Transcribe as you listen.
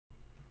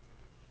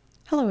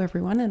Hello,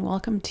 everyone, and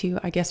welcome to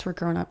I Guess We're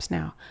Grown Ups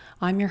Now.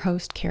 I'm your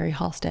host, Carrie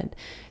Halstead.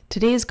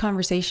 Today's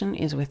conversation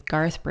is with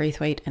Garth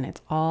Braithwaite, and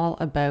it's all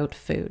about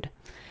food.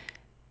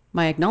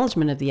 My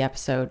acknowledgement of the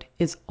episode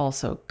is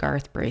also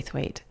Garth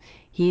Braithwaite.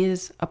 He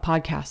is a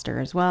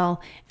podcaster as well,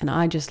 and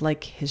I just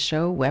like his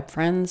show, Web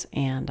Friends,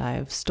 and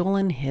I've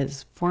stolen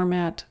his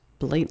format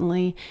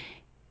blatantly.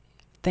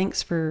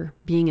 Thanks for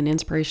being an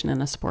inspiration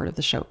and a support of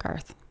the show,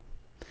 Garth.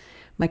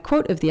 My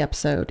quote of the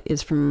episode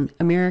is from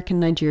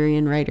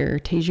American-Nigerian writer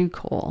Teju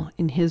Cole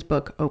in his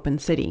book Open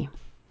City.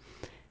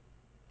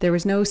 There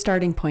was no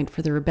starting point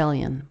for the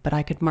rebellion, but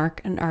I could mark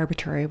an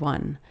arbitrary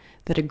one,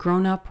 that a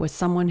grown-up was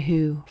someone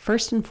who,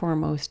 first and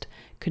foremost,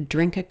 could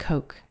drink a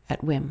Coke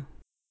at whim.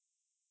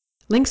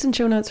 Links and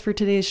show notes for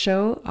today's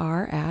show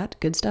are at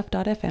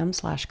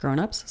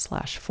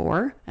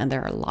goodstuff.fm/grownups/4, and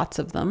there are lots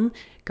of them.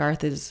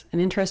 Garth is an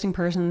interesting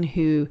person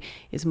who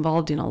is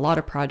involved in a lot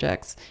of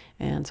projects,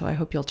 and so I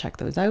hope you'll check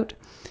those out.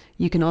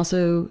 You can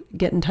also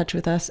get in touch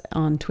with us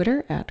on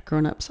Twitter at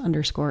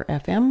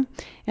grownups_FM,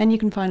 and you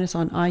can find us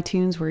on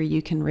iTunes where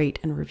you can rate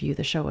and review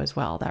the show as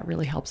well. That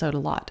really helps out a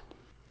lot.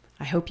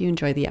 I hope you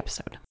enjoy the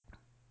episode.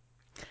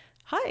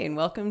 Hi, and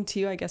welcome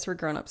to I Guess We're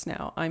Grown-Ups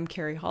Now. I'm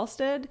Carrie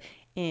Halstead,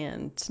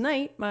 and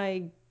tonight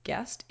my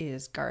guest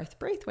is Garth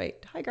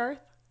Braithwaite. Hi,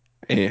 Garth.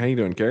 Hey, how you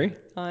doing, Carrie?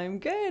 I'm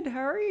good.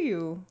 How are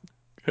you?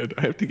 Good.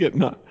 I have to be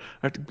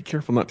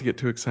careful not to get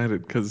too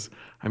excited because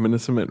I'm in a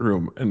cement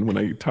room, and when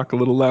I talk a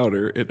little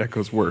louder, it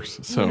echoes worse.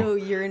 So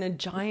You're in a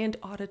giant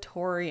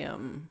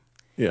auditorium.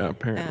 yeah,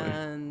 apparently.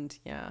 And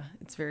yeah,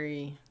 it's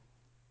very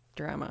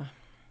drama.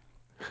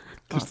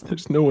 Awesome.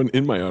 There's no one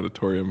in my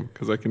auditorium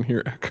because I can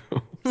hear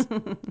echoes.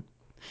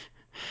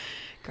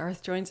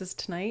 Garth joins us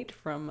tonight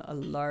from a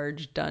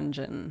large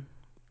dungeon.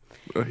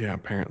 Oh, yeah,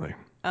 apparently.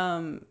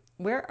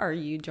 Where are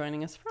you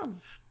joining us from?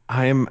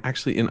 I am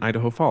actually in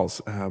Idaho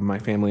Falls. My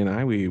family and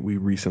I, we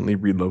recently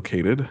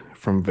relocated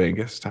from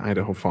Vegas to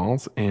Idaho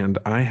Falls, and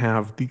I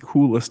have the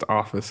coolest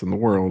office in the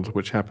world,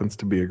 which happens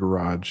to be a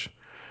garage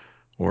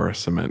or a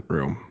cement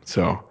room.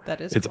 So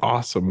it's cool.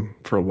 awesome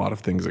for a lot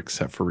of things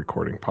except for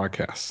recording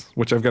podcasts,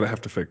 which I'm going to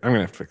have to fix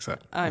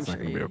that. I'm sure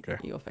not going to be okay.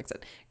 You'll fix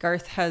it.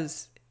 Garth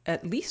has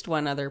at least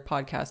one other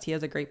podcast. He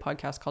has a great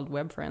podcast called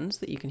Web Friends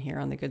that you can hear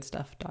on the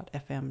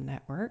goodstuff.fm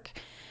network.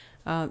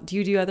 Do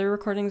you do other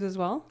recordings as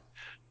well?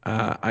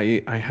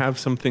 I have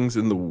some things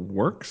in the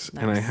works,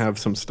 Nice. And I have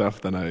some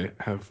stuff that I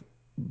have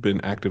been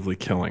actively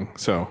killing.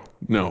 So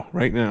no,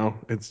 right now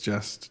it's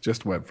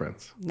just Web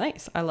Friends.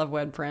 Nice. I love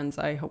Web Friends.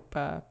 I hope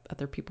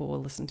other people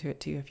will listen to it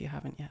too if you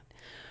haven't yet.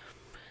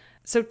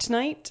 So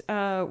tonight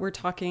our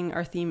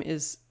theme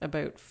is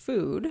about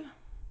food,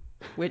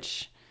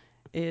 which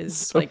is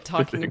so like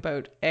talking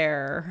about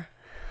air.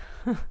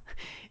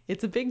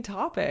 It's a big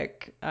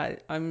topic.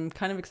 I'm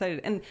kind of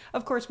excited. And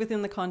of course,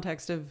 within the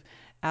context of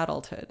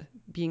adulthood,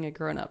 being a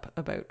grown-up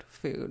about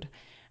food.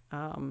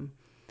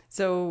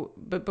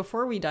 But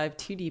before we dive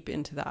too deep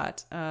into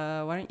that,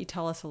 why don't you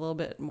tell us a little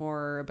bit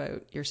more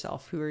about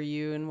yourself? Who are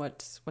you and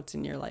what's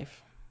in your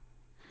life?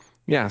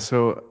 Yeah,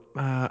 so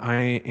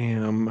I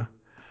am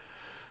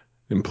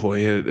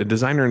a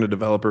designer and a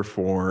developer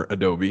for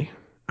Adobe.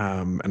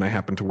 And I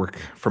happen to work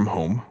from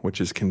home, which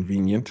is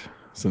convenient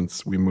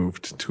since we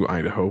moved to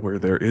Idaho where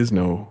there is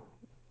no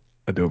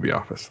Adobe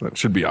office. That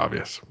should be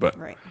obvious, but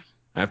right.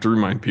 I have to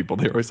remind people.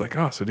 They're always like,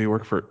 oh, so do you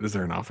work is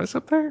there an office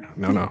up there?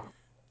 No.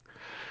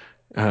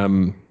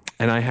 And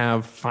I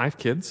have 5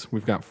 kids.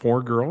 We've got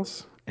 4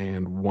 girls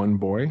and 1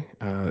 boy,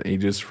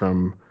 ages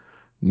from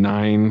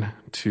 9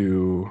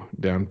 to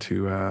down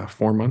to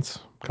 4 months,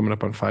 coming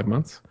up on 5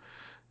 months.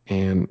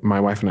 And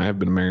my wife and I have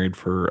been married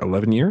for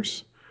 11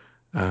 years.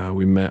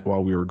 We met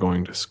while we were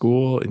going to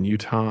school in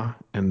Utah,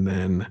 and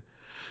then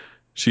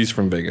she's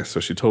from Vegas, so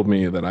she told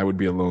me that I would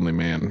be a lonely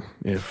man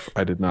if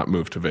I did not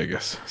move to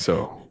Vegas.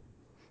 So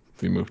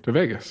we moved to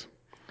Vegas,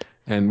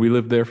 and we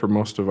lived there for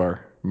most of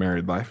our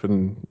married life,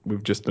 and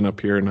we've just been up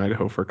here in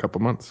Idaho for a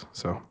couple months.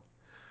 So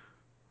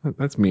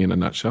that's me in a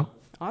nutshell.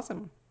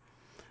 Awesome.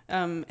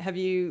 Have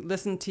you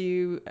listened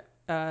to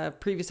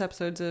previous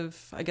episodes of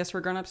I Guess We're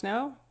Grown-Ups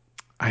Now?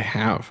 I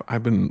have.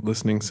 I've been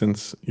listening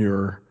since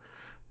your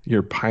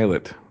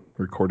pilot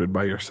recorded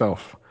by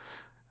yourself.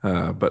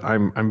 But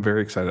I'm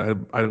very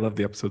excited. I love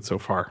the episode so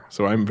far,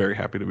 so I'm very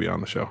happy to be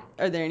on the show.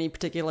 Are there any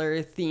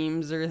particular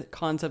themes or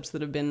concepts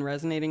that have been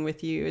resonating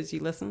with you as you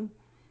listen?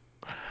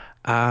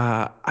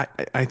 I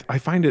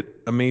find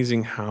it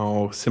amazing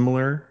how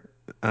similar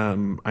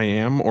I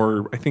am,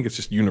 or I think it's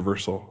just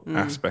universal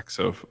aspects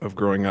of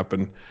growing up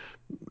and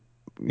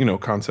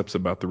concepts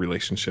about the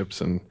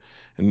relationships and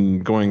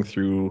going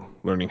through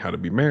learning how to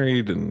be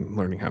married and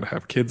learning how to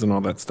have kids and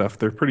all that stuff.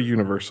 They're pretty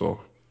universal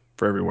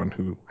for everyone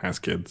who has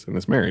kids and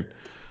is married.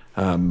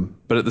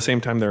 But at the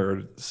same time, there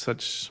are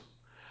such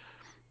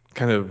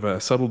kind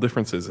of subtle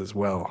differences as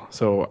well.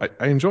 So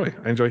I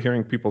enjoy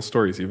hearing people's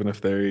stories, even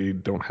if they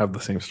don't have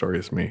the same story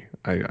as me.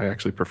 I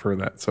actually prefer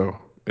that. So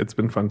it's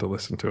been fun to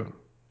listen to it.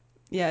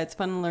 Yeah, it's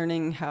fun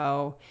learning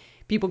how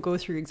people go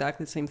through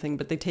exactly the same thing,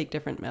 but they take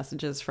different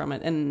messages from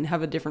it and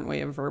have a different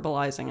way of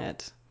verbalizing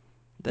it.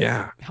 that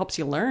Yeah. helps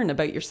you learn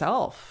about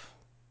yourself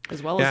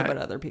as well as Yeah. about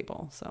other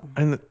people. So,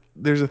 And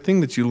there's a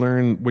thing that you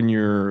learn when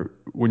you're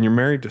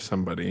married to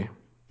somebody.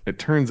 It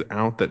turns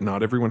out that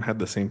not everyone had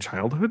the same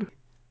childhood,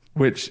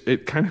 which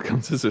it kind of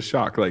comes as a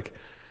shock. Like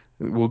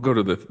we'll go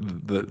to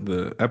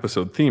the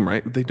episode theme,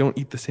 right? They don't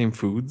eat the same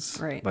foods,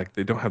 right. like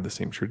they don't have the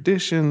same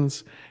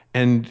traditions,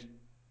 and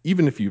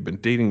even if you've been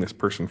dating this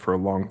person for a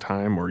long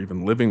time or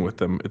even living with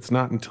them, it's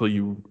not until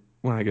you,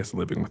 well, I guess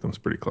living with them is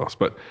pretty close,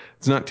 but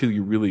it's not until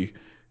you really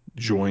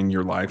join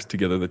your lives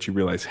together that you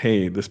realize,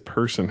 hey, this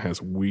person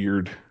has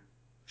weird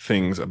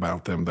things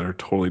about them that are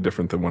totally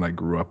different than what I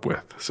grew up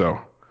with. So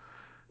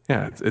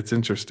yeah, it's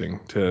interesting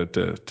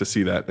to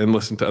see that and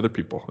listen to other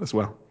people as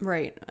well.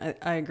 Right.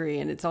 I agree.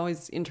 And it's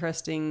always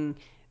interesting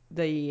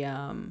the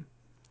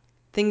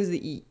things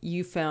that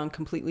you found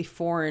completely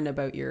foreign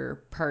about your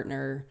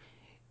partner,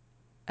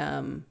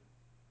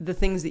 the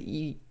things that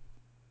you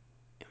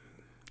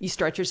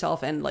stretch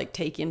yourself and like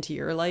take into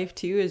your life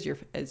too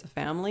as a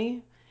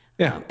family.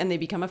 Yeah. And they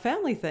become a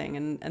family thing.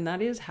 And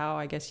that is how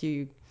I guess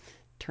you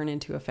turn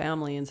into a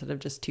family instead of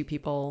just two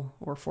people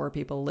or four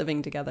people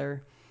living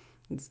together.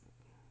 It's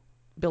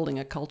building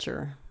a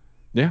culture.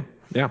 Yeah.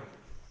 Yeah.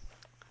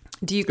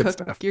 Do you It's good cook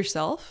stuff.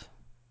 yourself?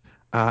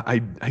 I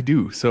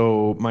do.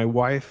 So my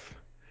wife,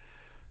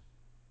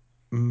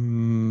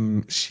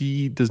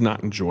 she does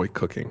not enjoy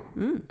cooking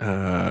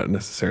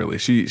necessarily.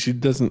 She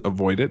doesn't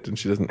avoid it and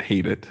she doesn't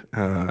hate it.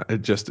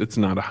 It's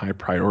not a high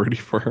priority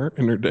for her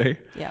in her day.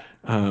 Yeah.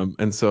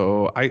 And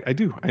so I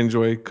do. I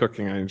enjoy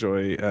cooking. I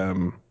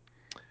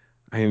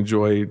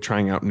enjoy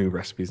trying out new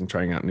recipes and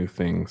trying out new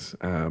things.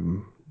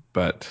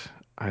 But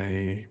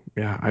I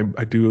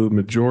do a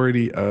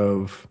majority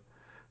of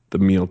the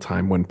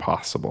mealtime when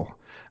possible.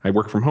 I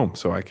work from home,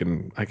 so I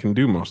can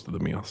do most of the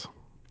meals.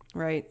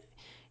 Right.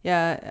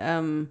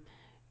 Yeah.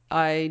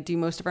 I do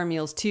most of our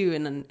meals too,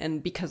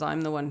 and because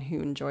I'm the one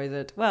who enjoys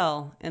it,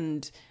 well,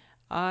 and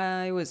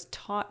I was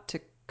taught to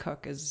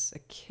cook as a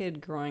kid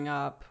growing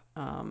up.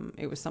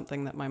 It was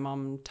something that my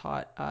mom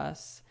taught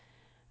us.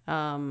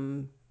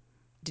 Um,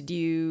 did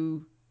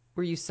you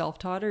were you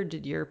self-taught, or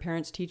did your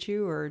parents teach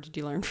you, or did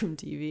you learn from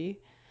TV?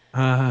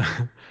 Uh,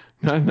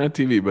 not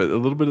TV, but a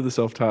little bit of the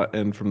self-taught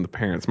and from the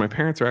parents. My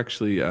parents are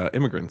actually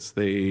immigrants.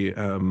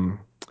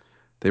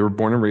 They were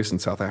born and raised in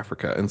South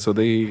Africa, and so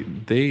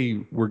they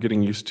were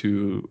getting used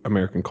to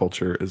American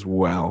culture as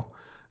well,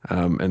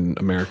 and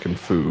American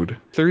food.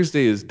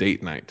 Thursday is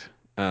date night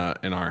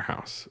in our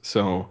house,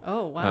 so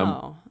Oh um,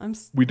 wow,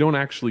 we don't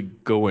actually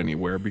go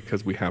anywhere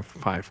because we have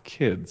five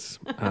kids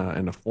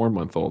and a 4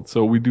 month old.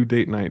 So we do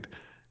date night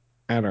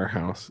at our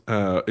house.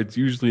 It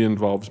usually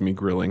involves me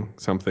grilling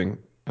something,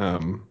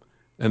 um,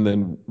 and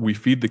then we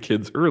feed the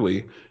kids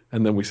early,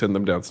 and then we send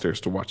them downstairs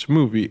to watch a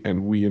movie,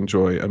 and we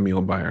enjoy a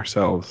meal by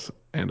ourselves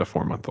and a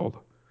 4 month old.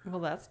 well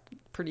that's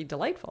pretty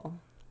delightful.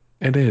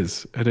 It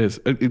is. It is.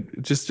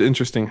 It's just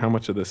interesting how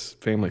much of this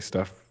family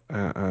stuff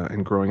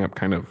and growing up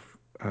kind of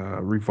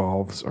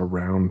revolves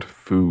around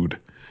food.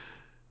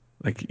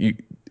 Like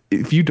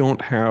if you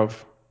don't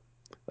have,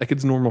 like,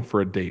 it's normal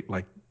for a date,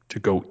 like, to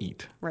go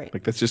eat. Right,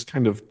 Like, that's just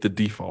kind of the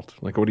default.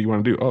 Like, what do you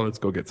want to do? Oh, let's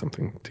go get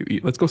something to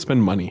eat. Let's go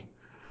spend money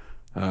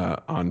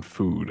on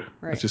food.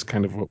 That's right, just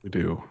kind of what we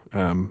do.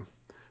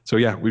 So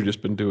yeah, we've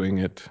just been doing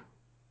it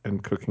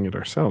and cooking it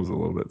ourselves a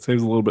little bit.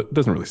 Saves a little bit. It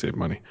doesn't really save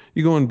money.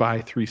 You go and buy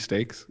three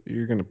steaks,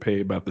 you're going to pay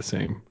about the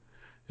same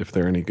if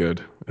they're any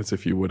good as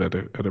if you would at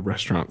a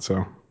restaurant.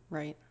 So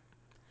right.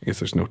 I guess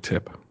there's no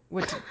tip.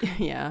 What did,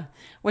 yeah.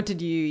 What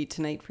did you eat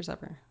tonight for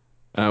supper?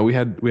 We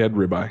had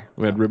ribeye.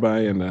 We had Oh,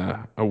 ribeye and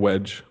a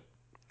wedge,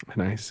 a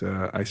nice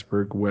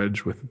iceberg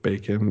wedge with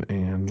bacon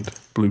and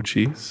blue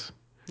cheese.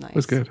 It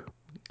was nice. good.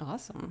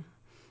 Awesome.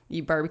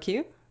 You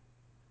barbecue?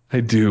 I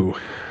do,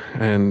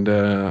 and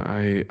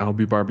I'll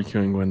be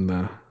barbecuing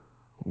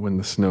when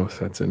the snow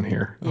sets in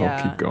here. I'll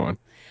keep Yeah. going.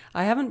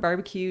 I haven't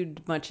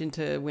barbecued much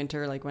into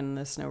winter, like when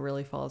the snow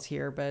really falls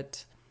here,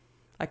 but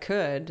I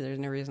could. There's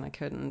no reason I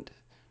couldn't.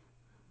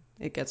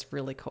 It gets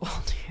really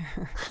cold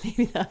here.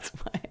 Maybe that's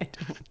why I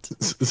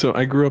don't. So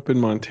I grew up in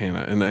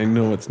Montana, and I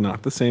know it's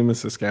not the same as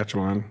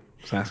Saskatchewan,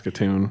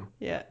 Saskatoon,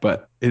 Yeah.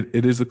 but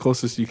it is the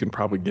closest you can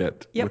probably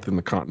get Yep. within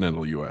the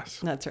continental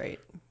U.S. That's right.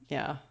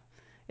 Yeah.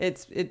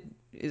 It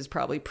is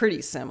probably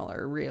pretty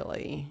similar,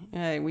 really.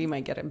 We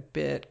might get a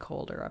bit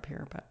colder up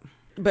here,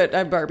 but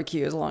I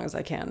barbecue as long as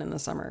I can in the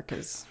summer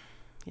because,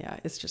 yeah,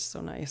 it's just so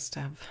nice to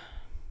have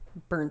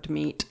burnt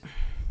meat.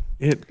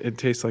 It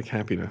tastes like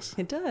happiness.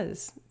 It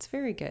does. It's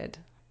very good.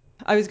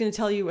 I was going to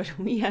tell you what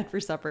we had for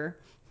supper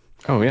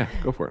Oh yeah,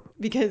 go for it.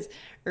 because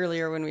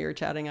earlier when we were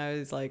chatting, I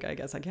was like, I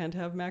guess I can't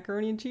have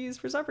macaroni and cheese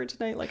for supper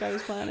tonight like I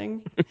was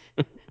planning.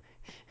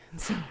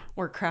 So,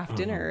 or craft Oh,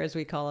 dinner, as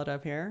we call it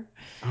up here.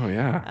 oh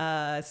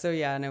yeah. So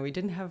yeah, no, we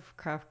didn't have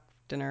craft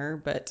dinner,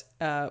 but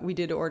we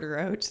did order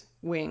out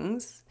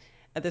wings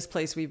at this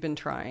place we've been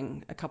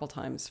trying a couple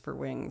times for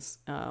wings.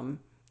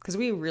 Because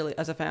we really,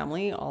 as a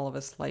family, all of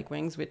us like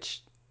wings,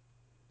 which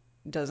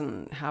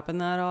doesn't happen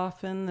that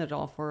often that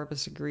all four of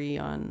us agree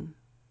on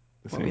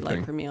The what we same like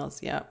thing. for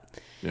meals. Yeah.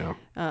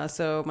 Yeah.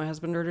 So my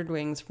husband ordered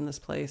wings from this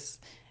place,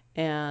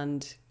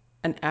 and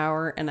an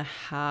hour and a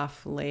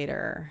half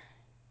later,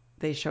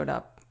 they showed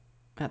up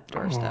at the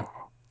doorstep.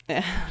 Oh,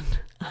 And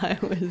I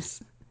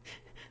was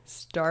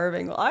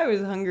starving. Well, I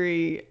was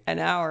hungry an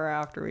hour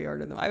after we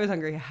ordered them. I was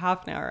hungry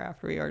half an hour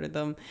after we ordered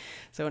them.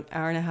 So an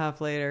hour and a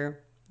half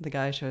later, the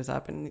guy shows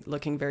up and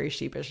looking very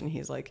sheepish, and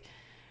he's like,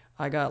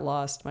 I got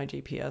lost. My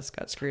GPS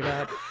got screwed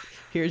up.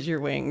 Here's your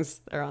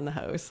wings. They're on the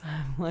house.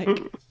 I'm like,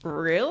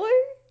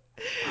 really?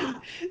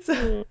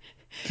 So,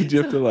 did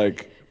you have so to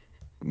like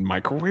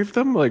microwave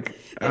them? Like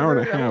they hour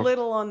and a were a half.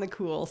 little on the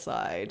cool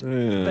side, but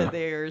Yeah.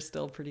 they are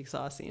still pretty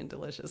saucy and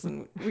delicious.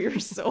 And we were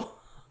so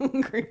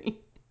hungry.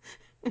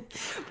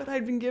 But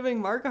I'd been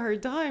giving Mark a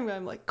hard time.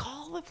 I'm like,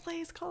 call the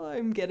place, call.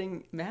 I'm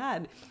getting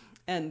mad.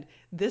 And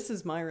this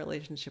is my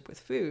relationship with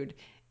food.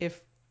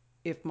 If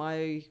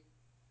my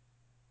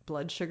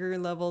blood sugar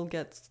level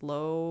gets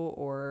low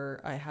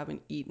or I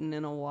haven't eaten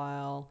in a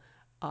while,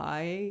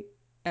 I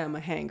am a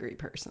hangry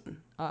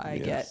person. I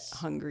get Yes.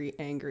 hungry,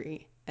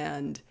 angry,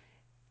 and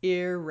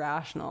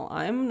irrational.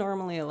 I'm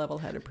normally a level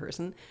headed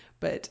person,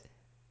 but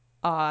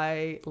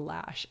I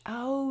lash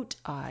out.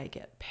 I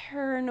get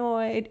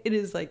paranoid. It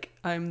is like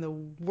I'm the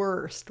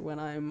worst when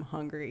I'm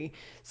hungry.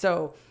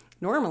 So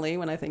normally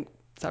when I think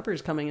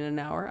supper's coming in an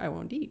hour, I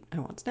won't eat. I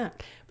won't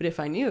snack. But if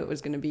I knew it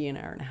was going to be an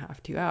hour and a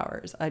half, 2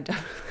 hours, I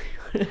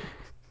definitely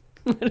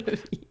would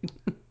have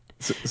eaten.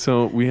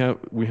 So we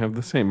have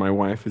the same. My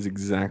wife is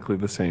exactly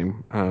the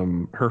same.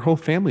 Her whole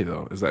family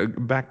though is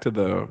that back to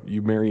the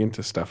you marry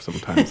into stuff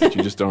sometimes that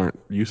you just aren't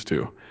used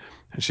to,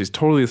 and she's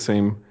totally the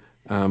same.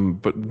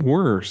 But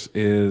worse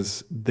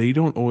is they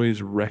don't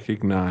always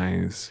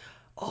recognize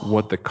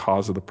what the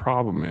cause of the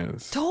problem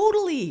is.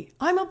 Totally.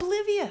 I'm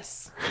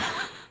oblivious.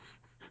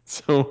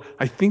 So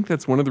I think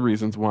that's one of the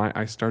reasons why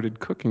I started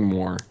cooking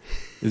more,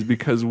 is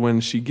because when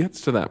she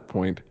gets to that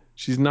point,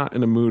 she's not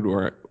in a mood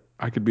where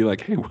I could be like,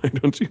 "Hey, why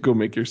don't you go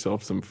make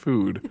yourself some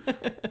food?"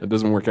 That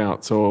doesn't work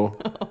out. So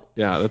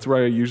yeah, that's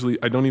why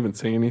I don't even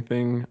say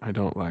anything. I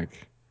don't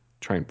like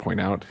try and point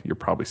out you're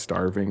probably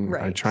starving. I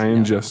Right. try and No,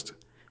 no. just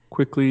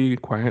quickly,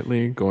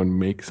 quietly go and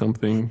make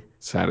something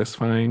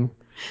satisfying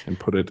and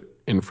put it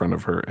in front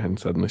of her, and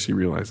suddenly she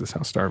realizes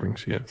how starving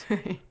she is.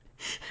 Right.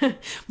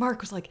 Mark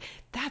was like,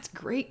 that's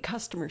great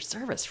customer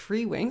service.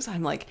 Free wings.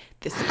 I'm like,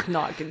 this is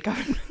not good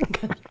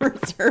customer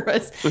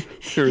service.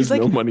 There He's is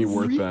no like, money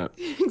worth that.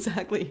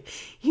 exactly.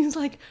 He's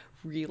like,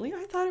 really?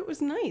 I thought it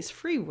was nice.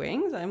 Free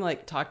wings. I'm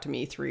like, talk to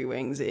me 3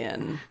 wings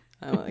in.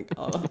 I'm like,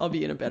 I'll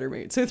be in a better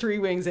mood. So 3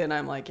 wings in,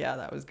 I'm like, yeah,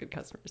 that was good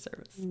customer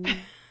service.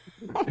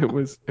 It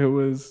was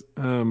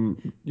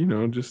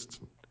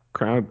just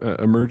crowd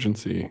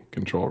emergency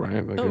control,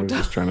 right? Like it Oh, was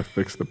just trying to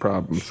fix the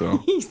problem.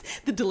 So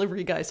the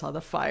delivery guy saw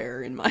the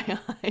fire in my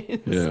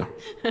eyes. yeah,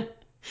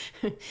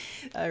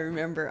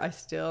 I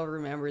still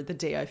remember the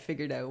day I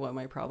figured out what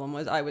my problem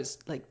was. I was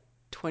like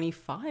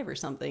 25 or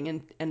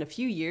something, and a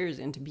few years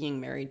into being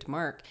married to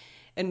Mark,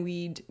 and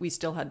we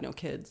still had no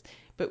kids,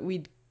 but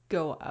we'd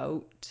go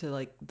out to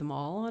like the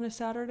mall on a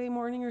Saturday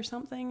morning or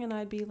something, and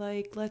I'd be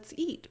like, let's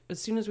eat.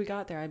 As soon as we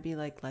got there, I'd be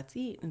like, let's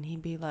eat. And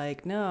he'd be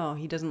like, no,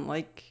 he doesn't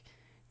like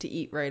to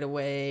eat right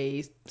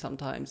away.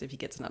 Sometimes if he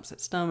gets an upset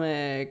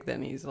stomach,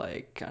 then he's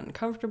like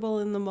uncomfortable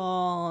in the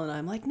mall. And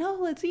I'm like, no,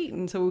 let's eat.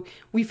 And so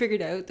we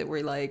figured out that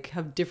we're like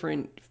have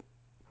different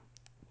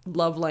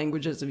love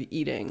languages of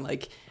eating.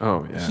 Like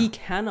oh he yeah,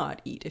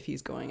 cannot eat if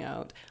he's going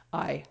out.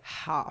 I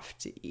have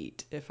to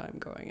eat if I'm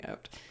going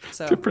out.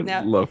 So different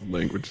now love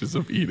languages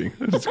of eating.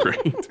 That is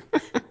great.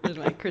 there's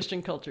my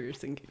Christian culture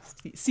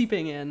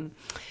seeping in.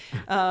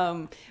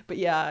 But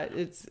yeah,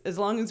 it's as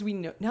long as we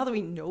know, now that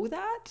we know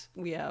that,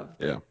 we have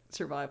Yeah, like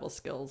survival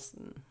skills.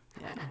 And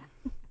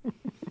yeah.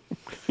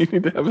 you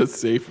need to have a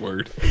safe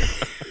word.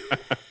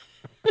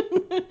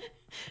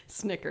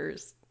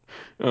 Snickers.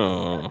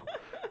 Oh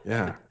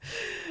yeah,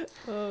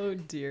 Oh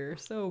dear,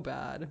 so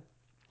bad.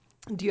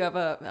 Do you have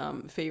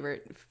a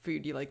favorite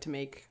food you like to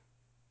make,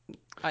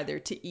 either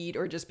to eat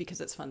or just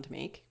because it's fun to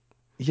make?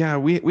 yeah.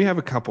 We have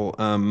a couple.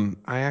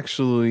 I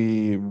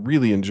actually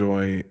really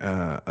enjoy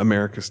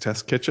America's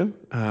Test Kitchen.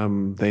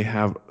 They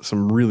have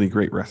some really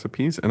great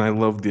recipes, and I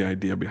love the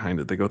idea behind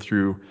it. They go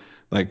through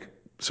like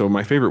so.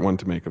 My favorite one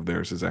to make of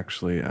theirs is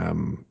actually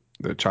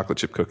the chocolate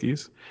chip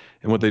cookies.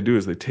 And what they do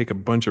is they take a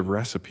bunch of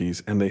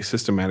recipes and they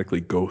systematically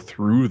go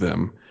through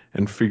them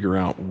and figure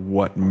out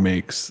what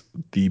makes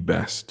the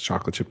best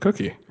chocolate chip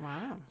cookie.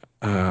 Wow.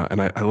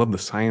 And I love the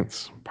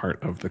science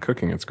part of the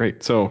cooking. It's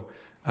great. So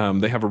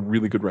they have a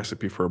really good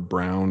recipe for a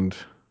browned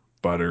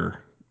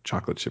butter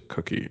chocolate chip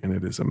cookie, and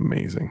it is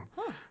amazing.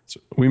 Huh. So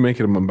we make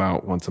them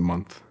about once a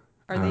month.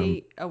 Are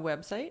they a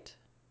website?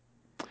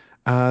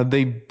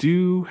 They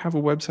do have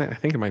a website. I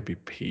think it might be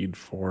paid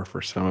for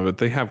some of it.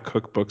 They have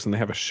cookbooks and they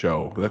have a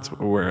show. That's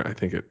Oh, where I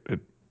think it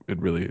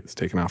really is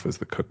taken off as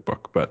the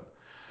cookbook. But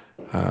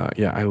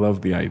yeah, I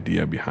love the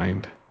idea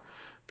behind.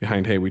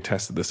 Hey, we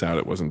tested this out.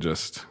 It wasn't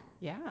just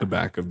the yeah.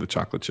 back of the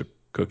chocolate chip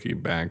cookie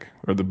bag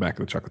or the back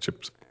of the chocolate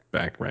chips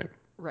bag, right?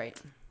 Right.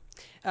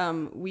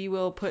 We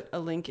will put a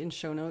link in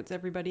show notes,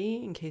 everybody,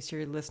 in case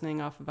you're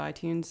listening off of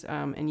iTunes.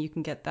 And you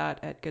can get that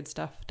at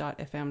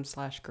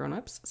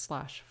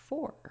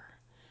goodstuff.fm/grownups/4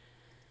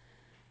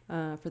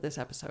 for this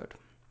episode.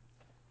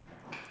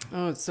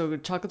 Oh, so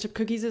chocolate chip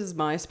cookies is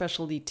my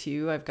specialty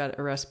too. I've got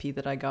a recipe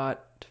that I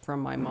got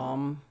from my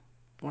mom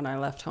when I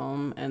left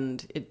home,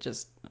 and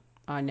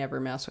I never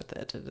mess with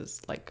it. It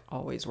is like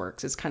always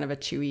works. It's kind of a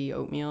chewy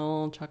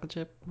oatmeal chocolate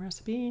chip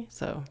recipe,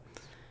 so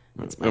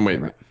it's my Oh, wait,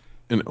 favorite.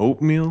 an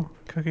oatmeal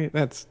cookie?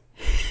 That's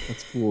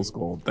fool's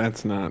gold.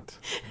 That's not.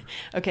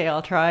 Okay,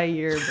 I'll try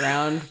your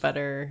brown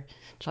butter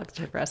chocolate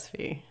chip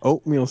recipe.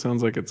 Oatmeal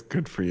sounds like it's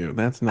good for you.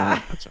 That's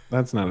not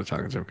a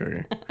chocolate chip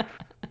cookie.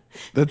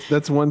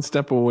 That's one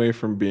step away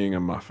from being a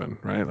muffin,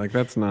 right? Like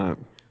that's not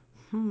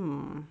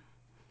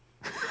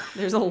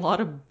There's a lot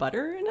of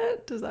butter in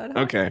it. Does that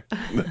help? okay.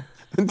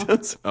 That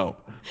does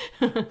help.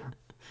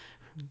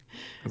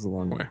 Goes a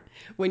long way.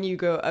 When you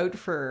go out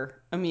for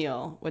a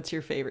meal, what's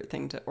your favorite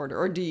thing to order?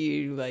 Or do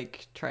you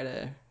like try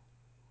to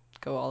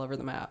go all over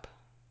the map?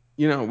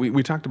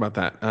 We talked about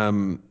that.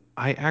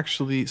 I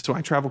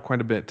travel quite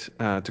a bit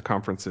to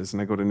conferences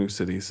and I go to new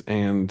cities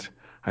and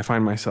I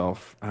find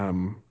myself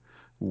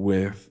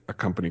with a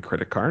company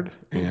credit card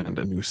and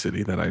a new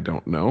city that I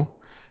don't know.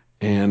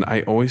 And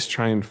I always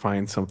try and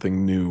find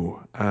something new.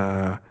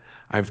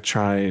 I've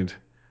tried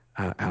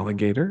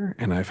alligator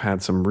and I've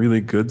had some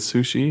really good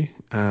sushi.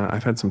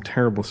 I've had some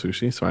terrible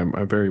sushi, so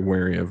I'm very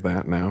wary of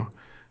that now.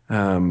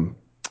 Um,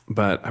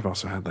 but I've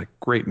also had like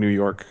great New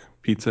York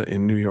pizza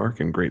in New York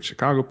and great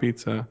Chicago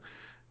pizza.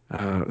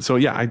 So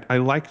yeah, I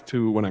like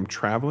to when I'm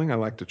traveling, I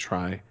like to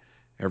try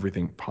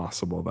everything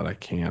possible that I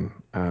can,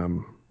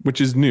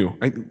 which is new.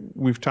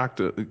 We've talked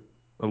a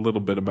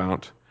little bit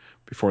about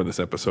before this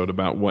episode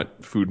about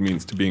what food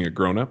means to being a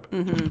grown up,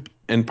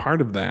 and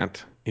part of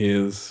that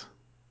is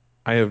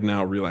I have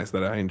now realized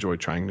that I enjoy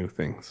trying new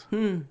things,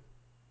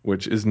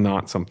 which is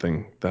not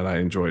something that I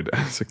enjoyed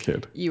as a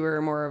kid. You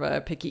were more of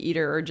a picky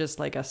eater or just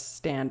like a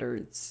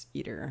standards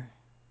eater?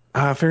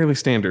 Fairly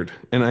standard,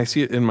 and I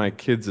see it in my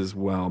kids as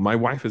well. My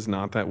wife is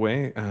not that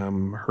way.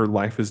 Her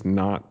life does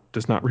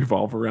not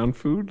revolve around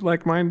food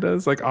like mine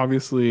does. Like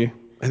obviously,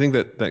 I think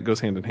that goes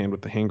hand in hand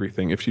with the hangry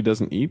thing. If she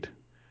doesn't eat,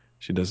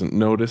 she doesn't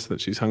notice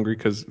that she's hungry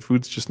because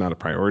food's just not a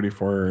priority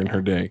for her in Yeah.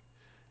 her day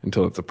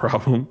until it's a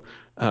problem.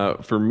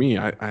 For me,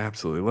 I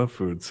absolutely love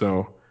food.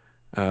 So,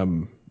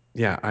 um,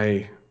 yeah,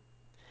 I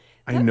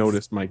That's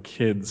notice my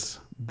kids,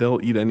 they'll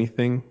eat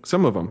anything,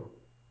 some of them,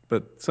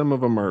 but some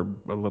of them are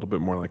a little bit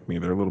more like me.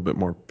 They're a little bit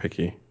more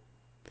picky.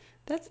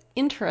 that's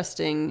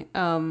interesting.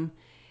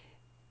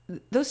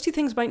 Those two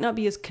things might not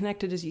be as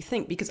connected as you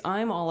think because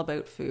I'm all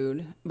about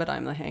food, but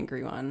I'm the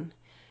hangry one.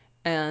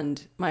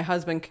 And my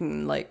husband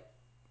can like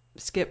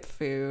skip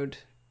food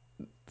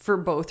for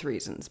both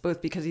reasons,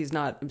 both because he's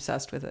not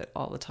obsessed with it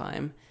all the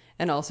time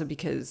and also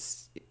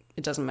because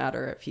it doesn't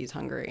matter if he's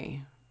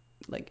hungry.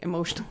 Like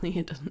emotionally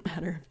it doesn't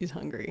matter if he's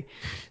hungry.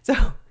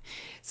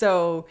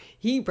 So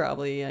he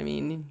probably, I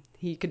mean,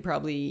 he could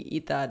probably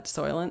eat that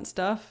Soylent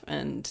stuff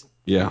and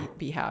Yeah.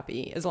 be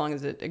happy as long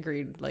as it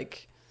agreed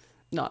like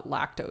not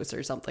lactose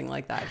or something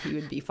like that. He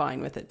would be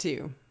fine with it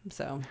too.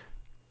 So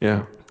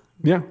Yeah.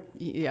 Yeah.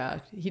 yeah,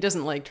 he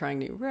doesn't like trying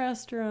new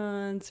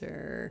restaurants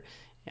or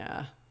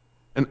yeah.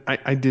 And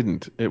I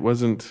didn't.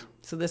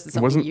 So this is It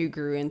something wasn't, you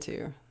grew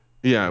into.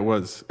 yeah, it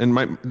was.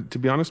 And to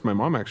be honest, my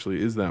mom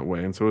actually is that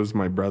way. And so is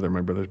my brother.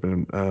 My brother's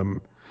been,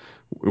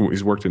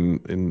 he's worked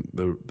in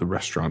the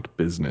restaurant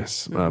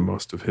business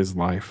most of his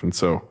life. And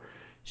so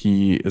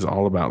he is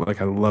all about,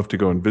 like, I love to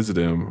go and visit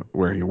him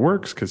where he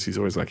works because he's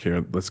always like,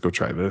 here, let's go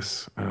try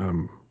this.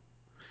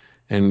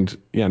 And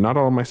yeah, not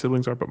all of my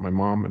siblings are, but my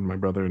mom and my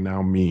brother, and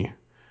now me.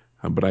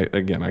 But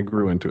I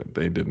grew into it.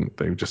 They didn't.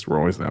 They just were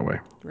always that way.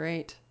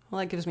 Right. Well,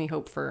 that gives me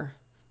hope for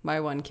my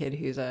one kid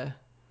who's a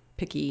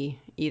picky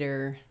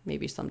eater.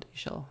 Maybe someday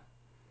she'll.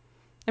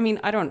 I mean,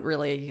 I don't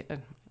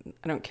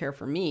care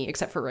for me,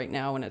 except for right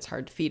now when it's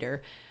hard to feed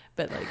her.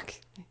 But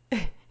like,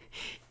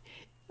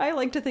 I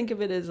like to think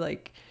of it as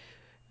like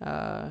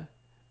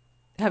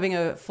having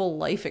a full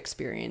life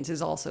experience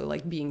is also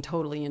like being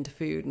totally into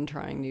food and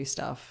trying new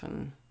stuff.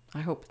 And I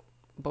hope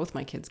both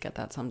my kids get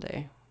that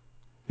someday.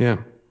 Yeah.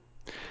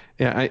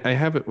 Yeah, I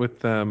have it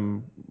with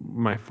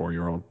my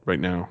 4-year-old right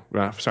now.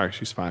 Sorry,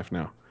 she's 5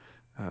 now.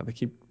 They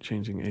keep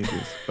changing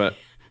ages, but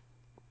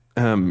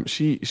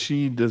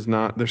she does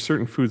not. There's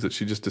certain foods that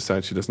she just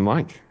decides she doesn't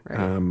like,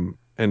 Right.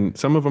 and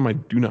some of them I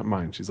do not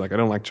mind. She's like, I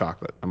don't like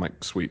chocolate. I'm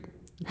like, sweet,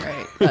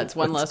 Right. That's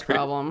one that's less great.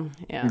 problem.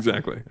 Yeah.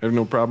 Exactly, I have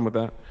no problem with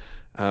that.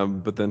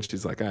 But then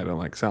she's like, I don't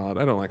like salad.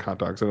 I don't like hot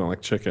dogs. I don't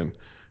like chicken.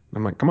 And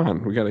I'm like, come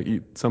on, we got to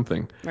eat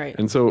something. Right.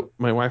 And so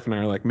my wife and I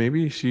are like,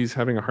 maybe she's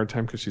having a hard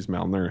time because she's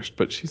malnourished,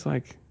 but she's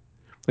like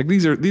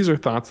these are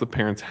thoughts that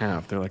parents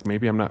have. They're like,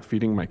 maybe I'm not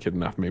feeding my kid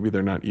enough. Maybe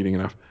they're not eating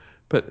enough.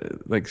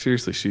 But like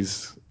seriously,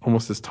 she's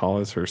almost as tall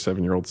as her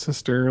 7-year-old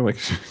sister. Like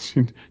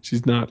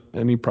she's not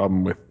any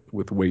problem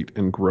with weight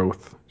and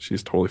growth.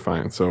 She's totally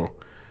fine. So,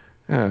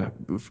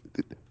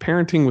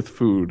 parenting with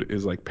food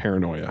is like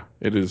paranoia.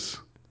 It is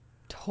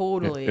It's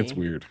Totally.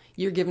 weird.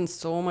 You're given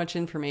so much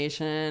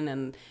information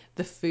and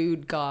the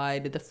food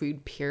guide, the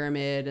food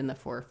pyramid, and the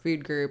four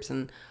food groups,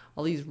 and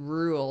all these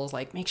rules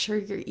like make sure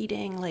you're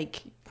eating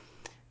like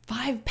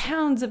 5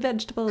 pounds of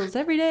vegetables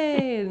every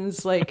day. And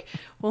it's like,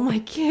 well, my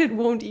kid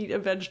won't eat a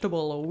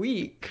vegetable a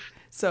week. Uh,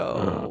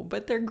 So,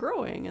 but they're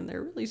growing and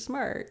they're really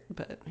smart.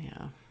 But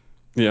yeah.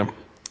 yeah,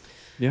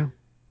 yeah.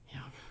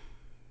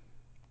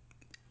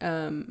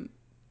 Yeah.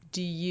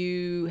 Do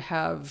you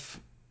have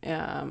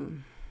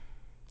um,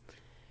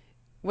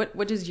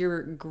 what does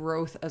your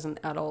growth as an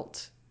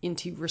adult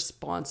into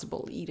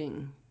responsible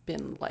eating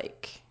been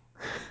like?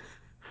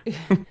 Do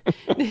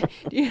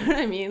you know what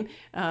I mean?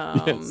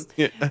 Yes.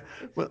 Yeah.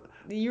 Well,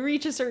 You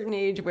reach a certain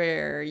age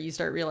where you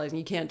start realizing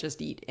you can't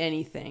just eat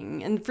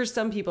anything, and for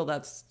some people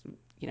that's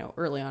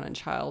early on in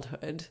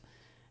childhood,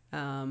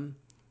 um,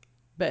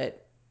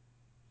 but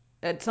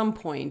at some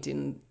point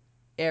in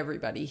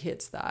everybody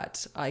hits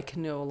that I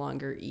can no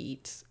longer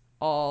eat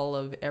all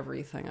of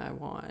everything I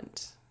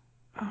want.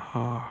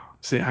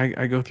 see,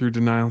 I go through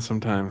denial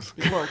sometimes.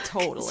 Well,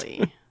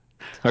 totally. Okay,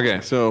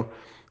 Totally. so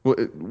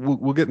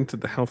we'll get into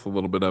the health a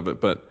little bit of it,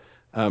 but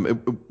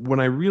when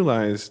I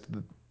realized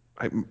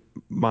that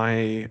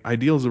my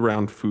ideals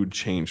around food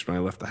changed when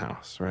I left the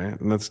house, right?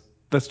 And that's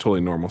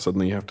totally normal.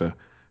 Suddenly you have to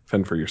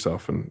fend for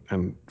yourself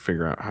and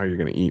figure out how you're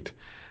going to eat.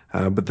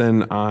 But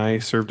then I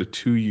served a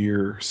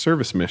 2-year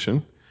service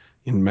mission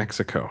in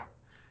Mexico,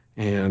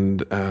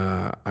 and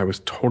I was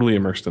totally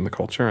immersed in the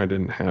culture. I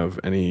didn't have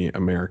any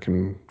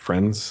American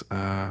friends.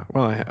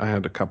 Well, I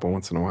had a couple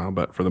once in a while,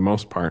 but for the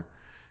most part,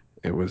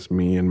 it was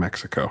me in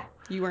Mexico.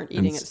 You weren't And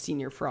eating at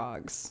Senior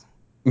Frogs.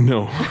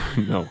 no,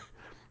 no,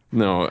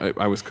 no.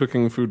 I was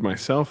cooking food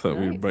myself that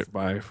we would Nice.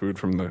 buy food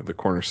from the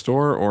corner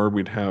store, or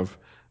we'd have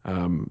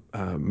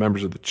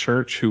members of the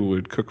church who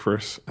would cook for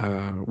us.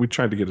 We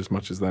tried to get as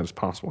much as that as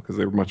possible because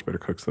they were much better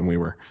cooks than we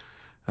were.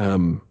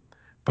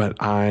 But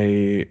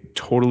I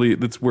totally,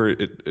 that's where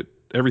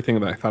everything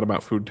that I thought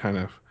about food kind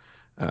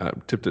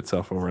of tipped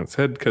itself over on its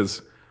head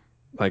because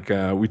like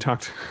we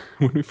talked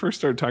when we first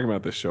started talking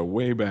about this show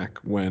way back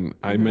when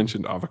I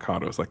mentioned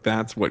avocados. Like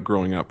that's what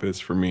growing up is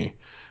for me.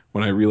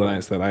 When I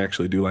realized that I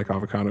actually do like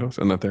avocados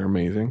and that they're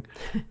amazing,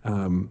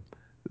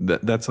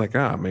 that's like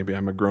maybe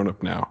I'm a grown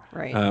up now.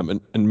 Right.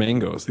 And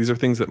mangoes. These are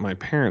things that my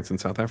parents in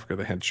South Africa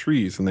they had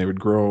trees and they would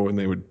grow and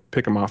they would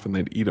pick them off and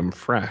they'd eat them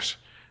fresh.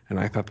 And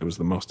I thought that was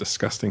the most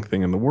disgusting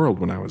thing in the world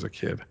when I was a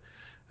kid.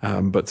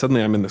 But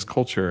suddenly I'm in this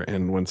culture,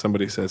 and when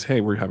somebody says, "Hey,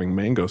 we're having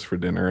mangoes for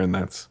dinner," and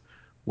that's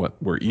what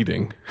we're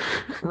eating,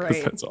 because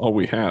Right. that's all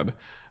we had,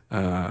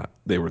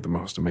 they were the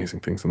most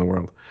amazing things in the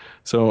world.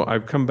 So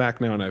I've come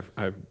back now, and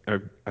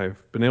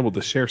I've been able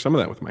to share some of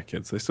that with my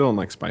kids. They still don't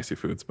like spicy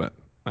foods, but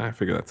I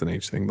figure that's an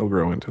age thing. They'll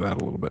grow into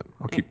that a little bit.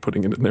 I'll keep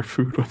putting it in their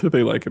food whether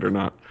they like it or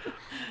not.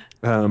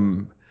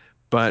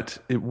 But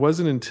it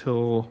wasn't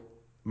until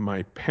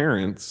my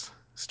parents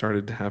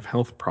started to have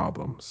health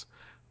problems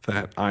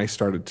that I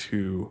started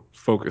to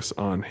focus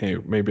on, hey,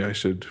 maybe I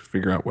should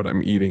figure out what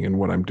I'm eating and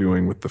what I'm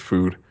doing with the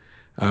food.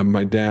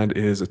 My dad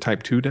is a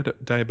type 2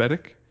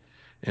 diabetic,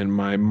 and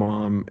my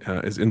mom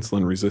is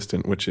insulin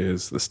resistant, which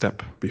is the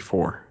step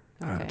before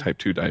Okay. type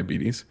 2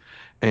 diabetes.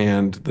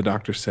 And the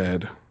doctor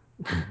said,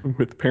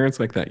 with parents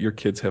like that, your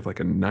kids have like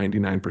a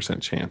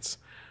 99% chance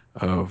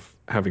of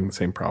having the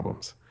same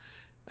problems.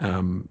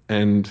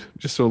 And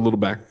just so a little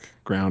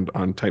background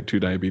on type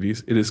 2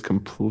 diabetes, it is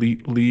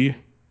completely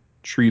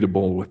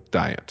treatable with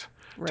diet.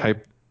 Right.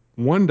 Type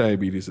 1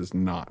 diabetes is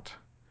not,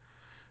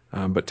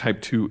 but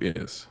type 2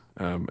 is.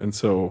 And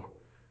so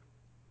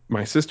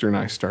my sister and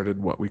I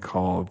started what we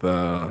call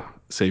the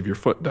Save Your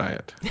Foot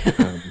diet,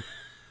 um,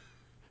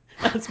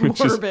 That's which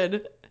is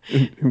morbid.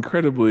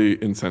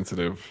 incredibly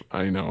insensitive,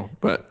 I know,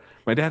 but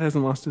my dad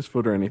hasn't lost his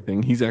foot or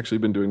anything. He's actually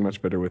been doing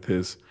much better with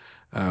his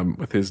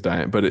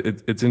diet. But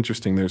it's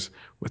interesting. There's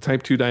with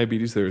type 2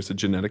 diabetes, there is a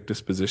genetic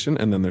disposition,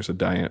 and then there's a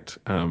diet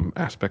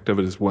aspect of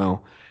it as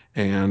well.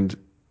 And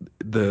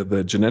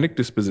the genetic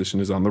disposition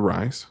is on the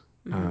rise.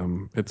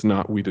 It's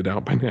not weeded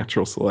out by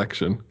natural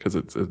selection because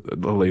it's a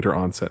later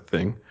onset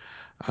thing.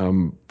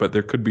 But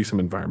there could be some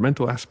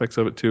environmental aspects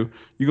of it too.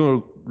 You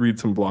go read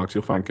some blogs,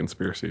 you'll find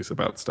conspiracies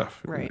about stuff.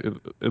 Right.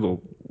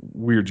 It'll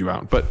weird you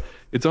out. But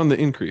it's on the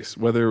increase,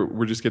 whether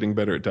we're just getting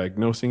better at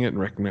diagnosing it and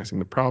recognizing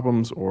the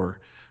problems,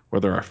 or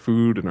whether our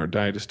food and our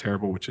diet is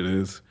terrible, which it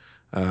is,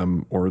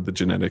 or the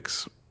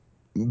genetics,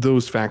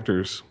 those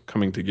factors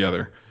coming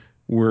together,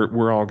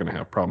 we're all going to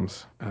have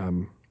problems.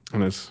 And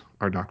as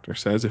our doctor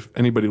says, if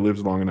anybody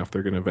lives long enough,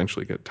 they're going to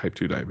eventually get type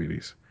 2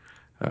 diabetes.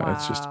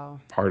 It's just Wow.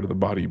 part of the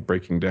body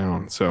breaking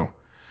down. So,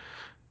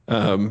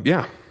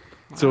 yeah.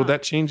 So Wow.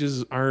 that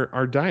changes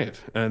our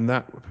diet, and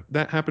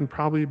that happened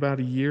probably about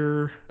a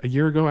year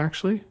ago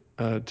actually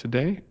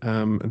today.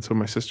 And so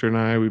my sister and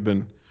I we've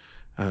been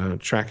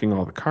tracking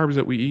all the carbs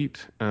that we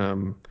eat.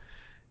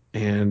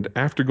 And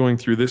after going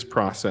through this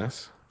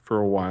process for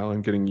a while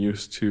and getting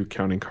used to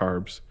counting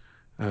carbs,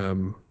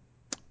 um,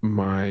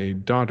 my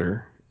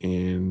daughter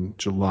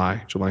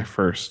July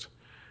 1st,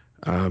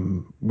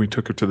 we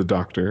took her to the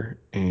doctor,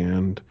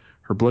 and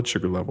her blood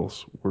sugar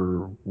levels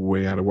were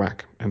way out of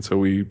whack. And so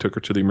we took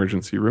her to the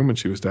emergency room and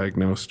she was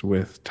diagnosed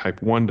with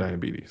type 1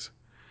 diabetes.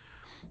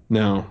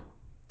 Now,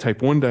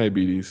 type 1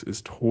 diabetes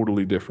is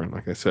totally different.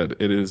 Like I said,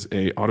 it is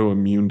a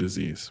autoimmune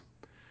disease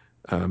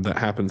that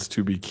happens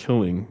to be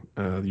killing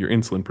your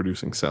insulin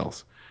producing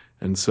cells.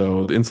 And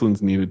so the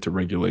insulin's needed to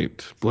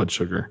regulate blood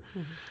sugar.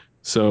 Mm-hmm.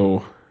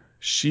 So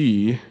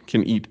she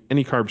can eat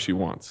any carbs she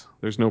wants.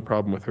 There's no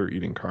problem with her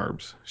eating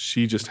carbs.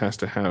 She just has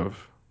to have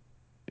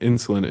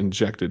insulin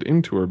injected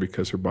into her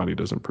because her body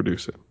doesn't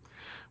produce it.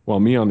 While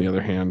me, on the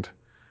other hand,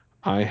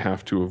 I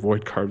have to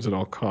avoid carbs at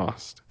all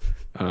cost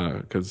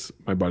because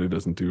my body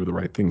doesn't do the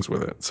right things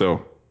with it.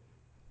 So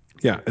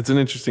yeah, it's an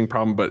interesting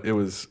problem, but it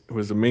was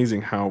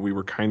amazing how we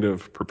were kind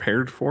of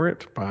prepared for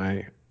it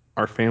by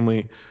our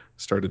family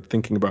started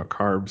thinking about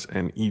carbs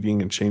and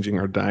eating and changing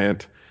our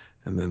diet,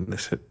 and then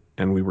this hit,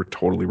 and we were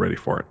totally ready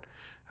for it.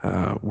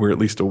 We're at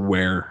least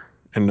aware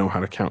and know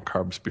how to count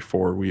carbs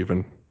before we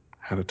even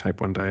had a type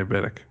 1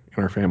 diabetic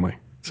in our family.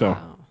 So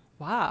Wow.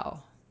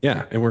 Wow.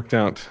 yeah, it worked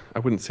out. I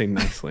wouldn't say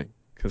nicely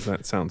because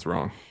that sounds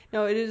wrong.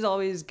 No, it is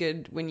always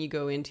good when you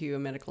go into a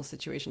medical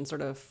situation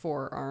sort of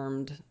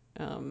forearmed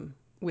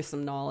with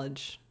some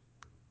knowledge.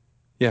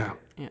 Yeah,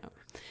 Yeah.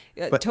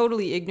 but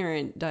Totally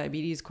ignorant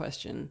diabetes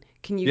question.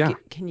 yeah,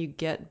 Can you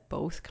get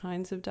both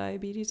kinds of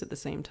diabetes at the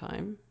same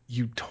time?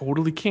 you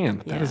totally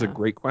can. That is a Yeah.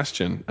 great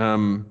question.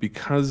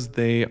 Because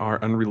they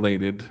are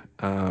unrelated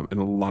in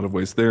a lot of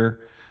ways.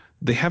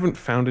 They haven't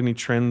found any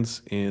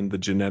trends in the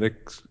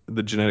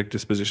genetic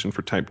disposition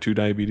for type 2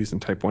 diabetes and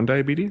type 1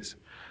 diabetes.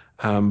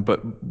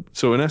 But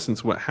so in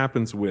essence, what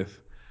happens with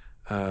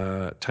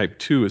type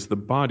 2 is the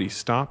body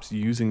stops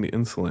using the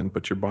insulin,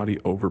 but your body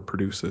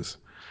overproduces.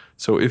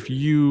 So if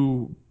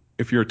you're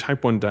a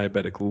type 1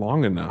 diabetic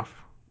long enough,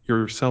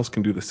 your cells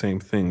can do the same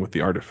thing with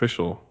the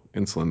artificial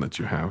insulin that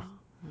you have.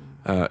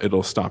 Oh,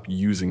 It'll stop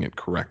using it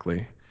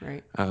correctly.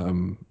 right.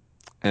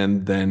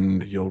 And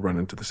then you'll run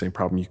into the same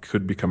problem. You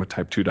could become a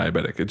type 2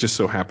 diabetic. It just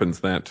so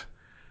happens that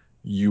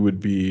you would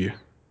be,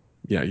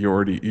 yeah,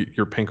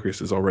 your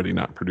pancreas is already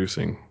not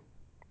producing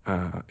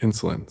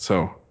insulin.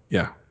 So,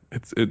 yeah,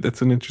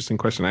 that's an interesting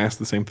question. I asked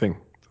the same thing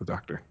to the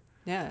doctor.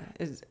 Yeah.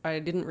 I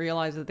didn't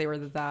realize that they were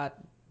that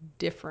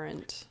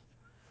different.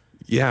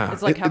 Yeah,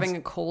 It's like having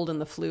a cold and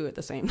the flu at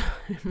the same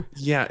time.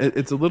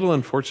 it's a little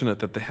unfortunate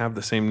that they have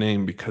the same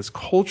name because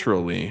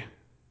culturally,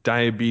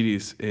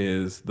 diabetes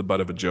is the butt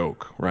of a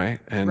joke, right?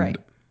 And Right.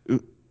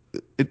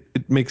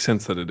 it makes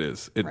sense that it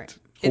is. Right. It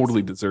It's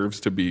totally deserves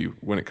to be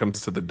when it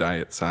comes to the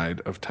diet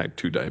side of type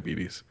 2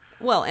 diabetes.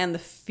 well, and the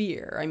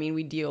fear. I mean,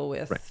 we deal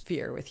with Right.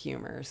 fear with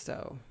humor,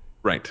 so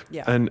Right.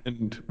 yeah.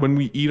 And when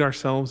we eat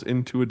ourselves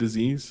into a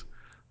disease,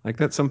 like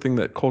that's something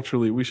that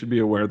culturally we should be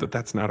aware that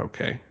that's not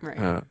okay.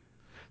 Right.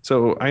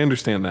 So I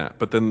understand that,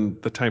 but then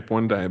the type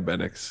 1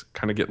 diabetics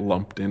kind of get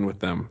lumped in with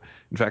them.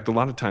 In fact, a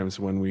lot of times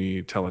when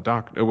we tell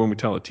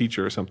a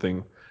teacher or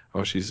something,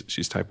 oh,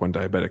 she's type 1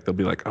 diabetic, they'll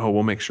be like, oh,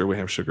 we'll make sure we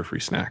have sugar-free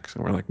snacks.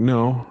 And we're like,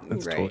 no,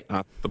 that's totally Right.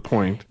 not the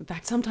point. In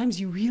fact, sometimes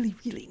you really,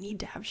 really need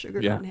to have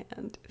sugar Yeah. on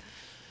hand.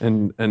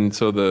 And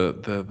so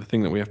the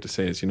thing that we have to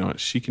say is, you know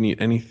what, she can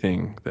eat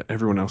anything that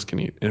everyone else can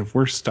eat. And if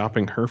we're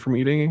stopping her from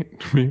eating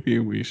it, maybe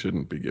we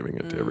shouldn't be giving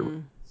it to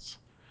everyone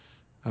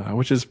Mm, else,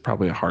 which is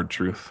probably a hard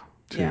truth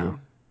yeah.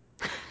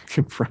 to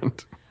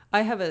confront.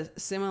 I have a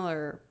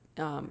similar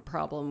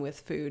problem with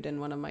food and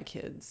one of my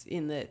kids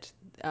in that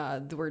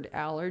the word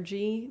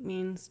allergy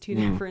means two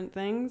Mm, different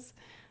things.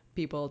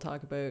 People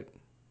talk about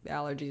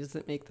allergies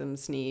that make them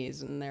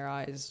sneeze and their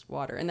eyes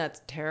water, and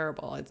that's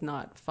terrible. It's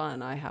not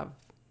fun. I have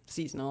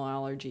seasonal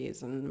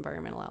allergies and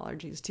environmental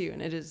allergies too, and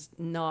it is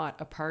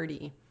not a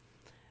party.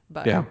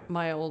 But yeah.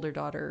 my older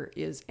daughter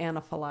is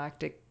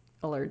anaphylactic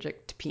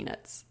allergic to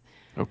peanuts.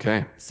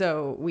 Okay.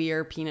 So we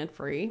are peanut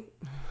free,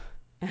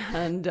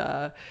 and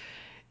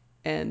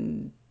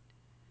and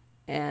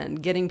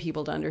and getting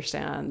people to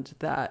understand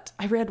that.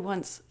 I read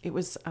once, it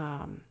was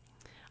I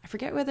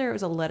forget whether it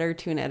was a letter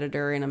to an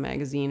editor in a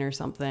magazine or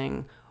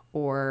something,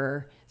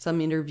 or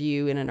some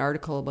interview in an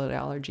article about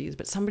allergies,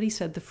 but somebody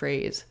said the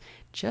phrase,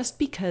 just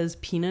because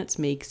peanuts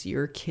makes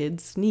your kid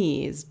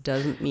sneeze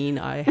doesn't mean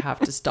I have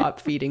to stop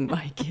feeding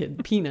my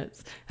kid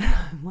peanuts.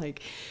 I'm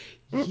like,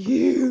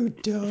 you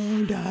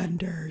don't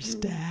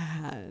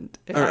understand.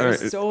 And All I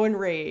was right. so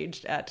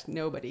enraged at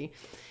nobody.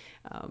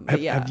 But Have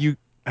yeah.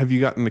 you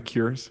gotten the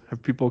cures?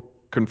 Have people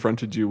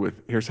confronted you with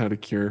here's how to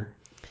cure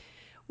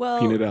Well,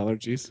 peanut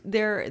allergies?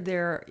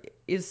 there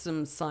is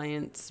some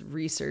science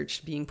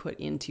research being put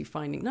into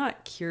finding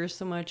not cures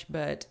so much,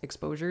 but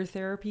exposure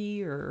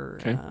therapy, or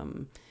Okay.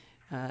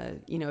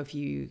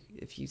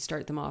 if you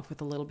start them off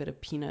with a little bit of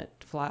peanut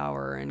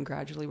flour and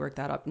gradually work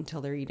that up until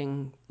they're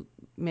eating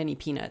many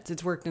peanuts.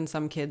 It's worked in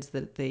some kids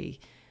that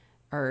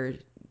are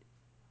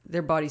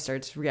their body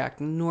starts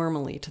reacting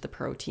normally to the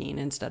protein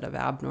instead of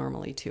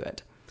abnormally to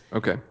it.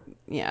 Okay.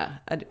 Yeah,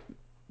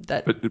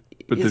 that But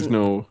there's isn't.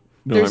 no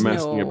There's I'm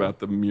asking no. about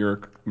the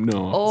miracle.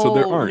 No. So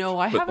there Oh aren't, no,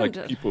 I but haven't.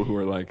 like people who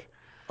are like,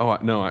 Oh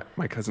no,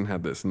 my cousin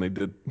had this, and they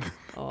did.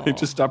 They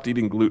just Oh, stopped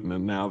eating gluten,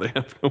 and now they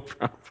have no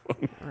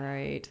problem.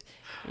 right.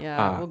 Yeah.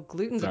 Ah, Well,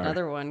 gluten's sorry.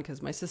 another one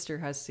because my sister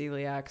has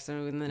celiac.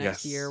 So in the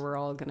next year, Yes. we're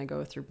all going to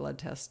go through blood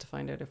tests to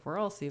find out if we're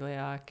all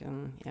celiac.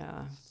 And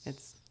yeah,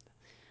 it's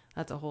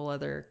that's a whole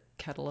other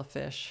kettle of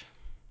fish.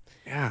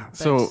 Yeah.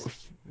 So But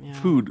yeah,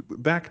 food.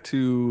 Back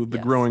to the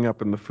yes. growing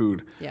up and the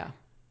food. Yeah.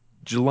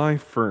 July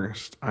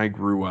 1st, I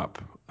grew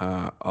up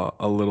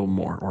a little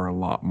more or a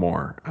lot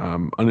more,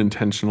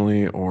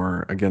 unintentionally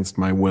or against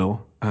my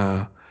will,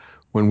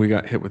 when we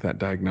got hit with that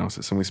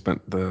diagnosis. And we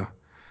spent the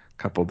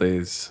couple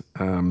days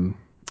in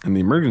the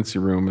emergency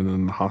room and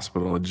then the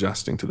hospital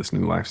adjusting to this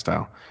new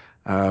lifestyle.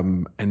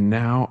 And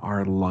now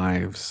our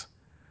lives,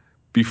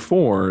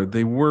 before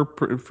they were,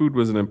 food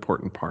was an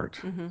important part.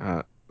 Mm-hmm.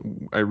 Uh,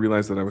 I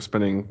realized that I was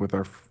spending when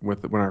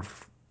our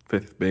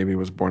fifth baby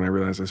was born. I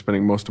realized I was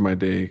spending most of my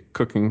day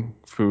cooking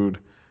food,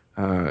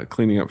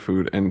 cleaning up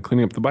food, and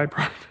cleaning up the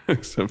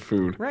byproducts of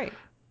food, Right.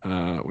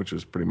 which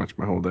is pretty much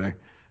my whole day.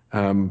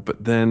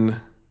 But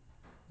then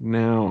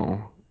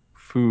now,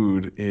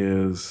 food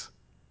is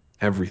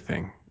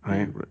everything.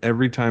 Right? Mm.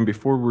 Every time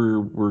before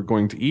we're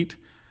going to eat,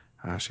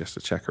 she has to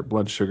check her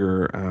blood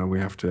sugar. We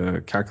have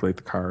to calculate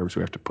the carbs.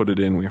 We have to put it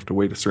in. We have to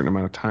wait a certain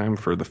amount of time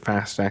for the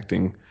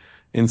fast-acting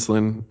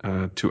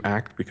insulin to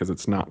act because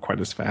it's not quite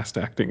as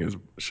fast-acting as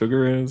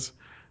sugar is.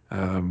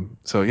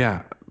 So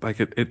yeah, like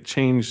it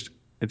changed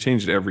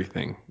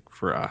everything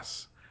for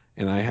us,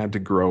 and I had to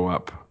grow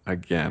up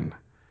again.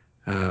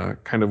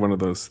 Kind of one of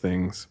those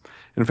things.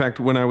 In fact,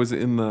 when I was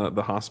in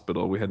the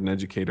hospital, we had an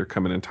educator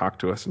come in and talk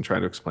to us and try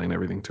to explain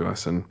everything to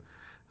us. And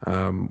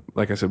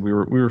like I said, we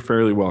were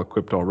fairly well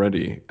equipped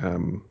already.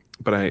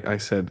 But I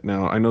said,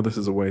 now I know this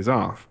is a ways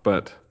off,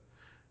 but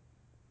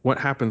what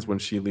happens when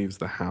she leaves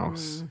the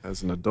house Mm.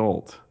 as an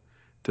adult?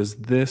 Does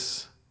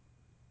this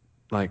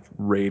like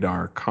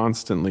radar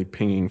constantly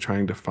pinging,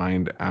 trying to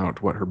find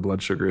out what her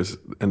blood sugar is,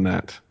 and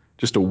that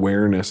just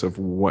awareness of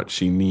what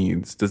she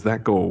needs, does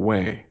that go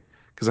away?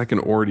 Because I can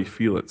already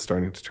feel it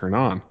starting to turn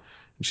on.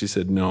 And she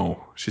said,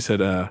 no. She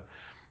said,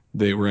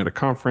 they were at a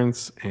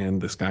conference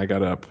and this guy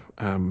got up.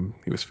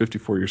 He was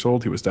 54 years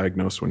old. He was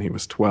diagnosed when he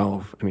was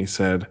 12. And he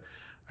said,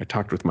 I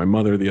talked with my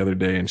mother the other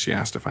day and she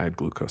asked if I had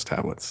glucose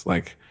tablets.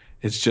 Like,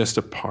 it's just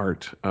a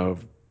part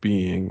of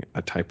being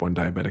a type 1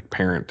 diabetic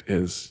parent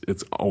is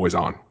it's always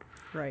on,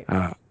 Right.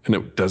 and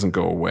it doesn't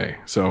go away.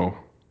 So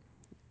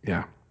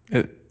yeah,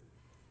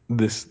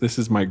 this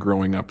is my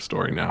growing up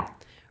story now.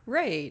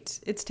 Right.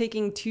 It's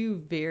taking two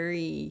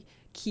very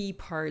key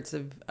parts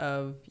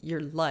of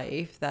your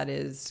life, that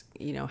is,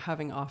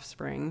 having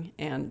offspring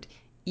and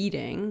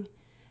eating,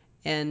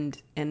 and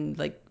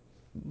like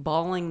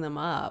balling them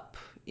up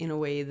in a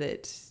way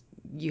that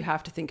you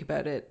have to think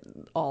about it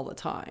all the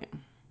time.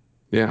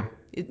 Yeah,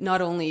 It not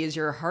only is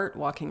your heart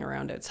walking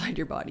around outside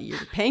your body, your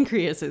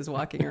pancreas is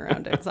walking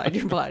around outside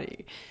your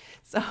body.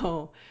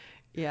 So,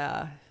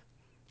 yeah.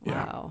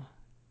 yeah, Wow.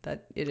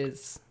 That it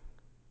is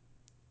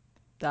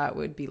that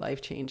would be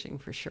life changing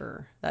for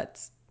sure.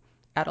 That's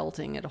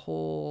adulting at a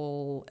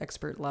whole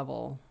expert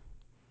level.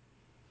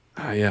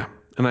 yeah.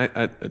 And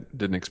I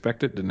didn't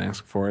expect it, didn't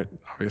ask for it,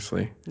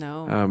 obviously.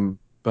 No.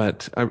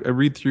 But I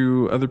read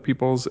through other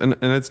people's, and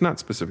it's not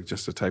specific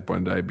just to type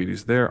 1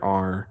 diabetes. There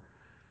are,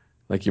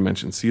 like you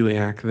mentioned,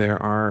 celiac.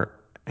 There are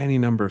any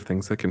number of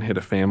things that can hit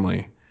a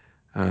family.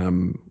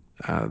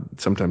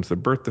 Sometimes they're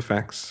birth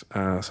defects.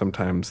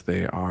 Sometimes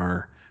they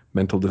are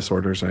mental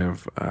disorders. I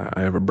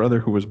have a brother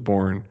who was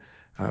born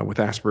with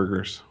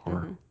Asperger's, or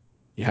Mm-hmm.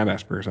 he had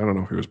Asperger's. I don't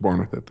know if he was born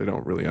with it. They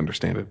don't really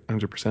understand it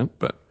 100%.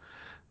 But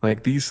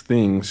like these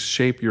things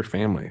shape your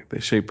family. They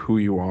shape who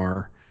you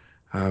are.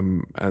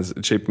 As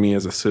it shaped me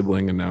as a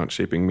sibling, and now it's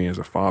shaping me as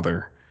a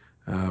father.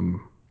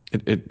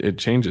 It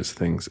changes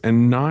things,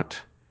 and not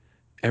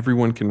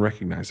everyone can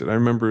recognize it. I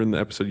remember in the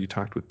episode you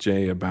talked with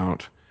Jay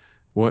about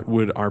what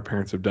would our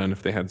parents have done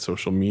if they had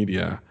social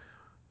media,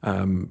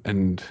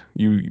 and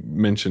you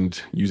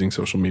mentioned using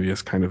social media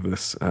as kind of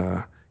this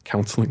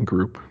counseling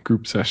group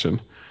session,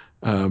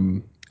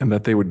 and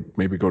that they would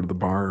maybe go to the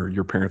bar or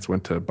your parents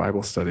went to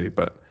Bible study,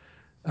 but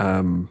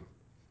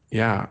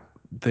yeah,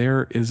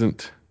 there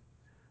isn't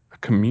a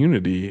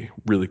community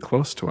really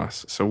close to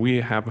us. So we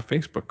have a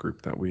Facebook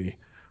group that we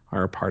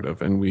are a part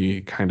of, and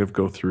we kind of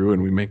go through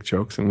and we make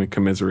jokes and we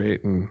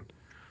commiserate, and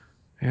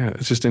yeah,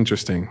 it's just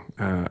interesting.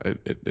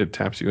 It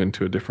taps you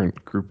into a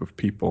different group of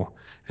people,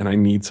 and I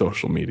need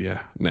social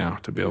media now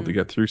to be able to Mm,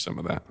 get through some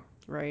of that.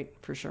 right,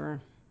 for sure.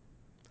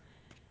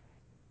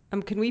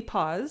 Can we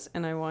pause?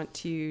 And I want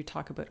to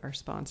talk about our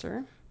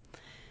sponsor.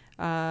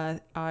 I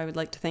would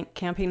like to thank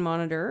Campaign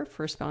Monitor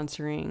for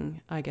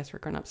sponsoring I Guess We're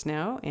Grown Ups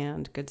Now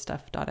and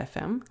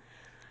GoodStuff.fm.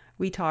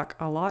 We talk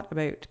a lot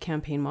about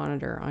Campaign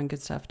Monitor on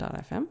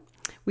GoodStuff.fm.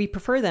 We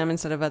prefer them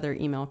instead of other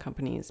email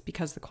companies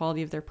because the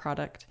quality of their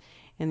product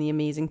and the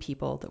amazing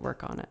people that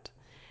work on it.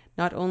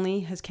 Not only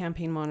has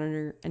Campaign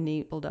Monitor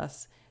enabled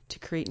us to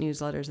create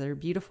newsletters that are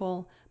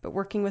beautiful, but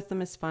working with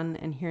them is fun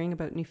and hearing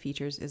about new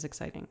features is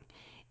exciting.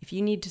 If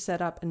you need to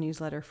set up a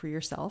newsletter for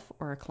yourself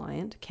or a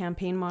client,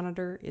 Campaign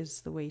Monitor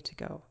is the way to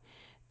go.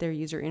 Their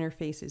user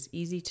interface is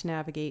easy to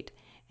navigate,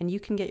 and you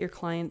can get your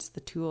clients the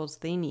tools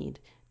they need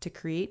to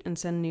create and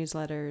send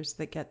newsletters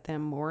that get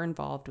them more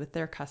involved with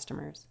their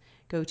customers.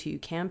 Go to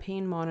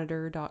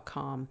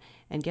campaignmonitor.com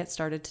and get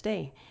started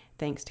today.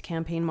 Thanks to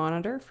Campaign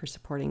Monitor for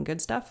supporting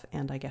good stuff,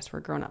 and I guess we're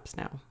grown-ups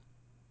now.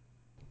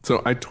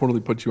 So I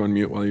totally put you on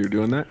mute while you were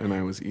doing that, and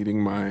I was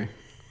eating I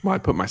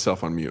put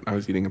myself on mute. I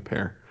was eating a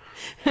pear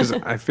because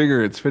I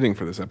figure it's fitting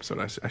for this episode.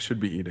 I should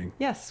be eating.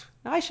 Yes,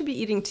 I should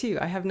be eating too.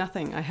 I have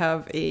nothing. I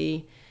have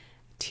a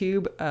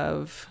tube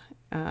of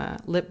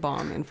lip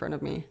balm in front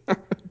of me.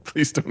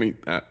 Please don't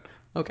eat that.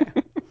 Okay.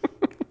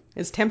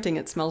 It's tempting.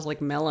 It smells like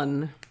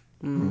melon.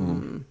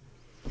 Okay.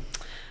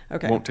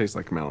 Won't taste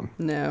like melon.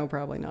 No,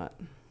 probably not.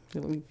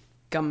 It'll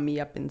gum me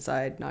up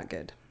inside. Not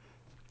good.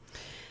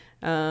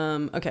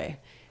 Okay.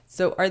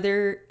 So are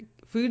there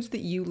foods that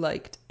you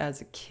liked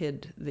as a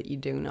kid that you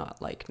do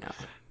not like now?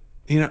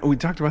 We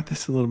talked about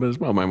this a little bit as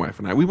well, my wife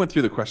and I. We went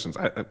through the questions.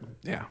 I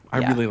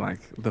really like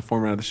the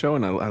format of the show,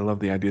 and I love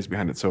the ideas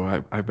behind it. So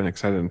I've been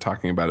excited in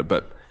talking about it.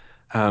 But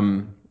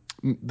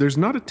there's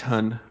not a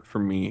ton for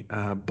me.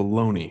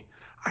 Bologna.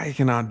 I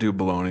cannot do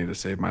bologna to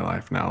save my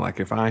life now. Like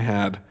if I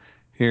had,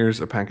 here's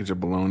a package of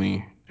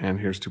bologna, and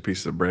here's 2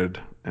 pieces of bread,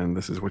 and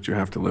this is what you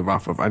have to live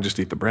off of. I just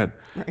eat the bread.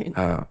 Right.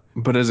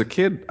 But as a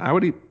kid, I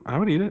would eat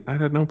it. I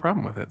had no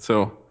problem with it.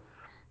 So,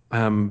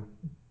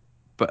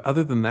 but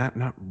other than that,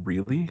 not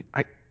really.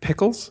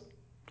 Pickles.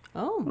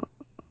 Oh,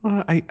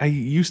 I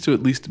used to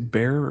at least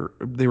they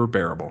were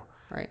bearable.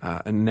 right.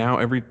 And now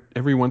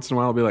every once in a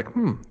while I'll be like,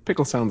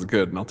 pickle sounds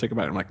good, and I'll take a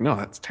bite. I'm like, no,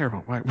 that's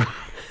terrible. Why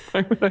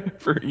would I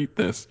ever eat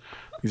this?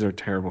 These are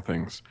terrible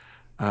things.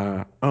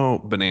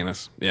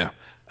 Bananas.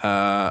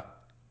 Yeah.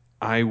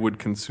 I would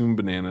consume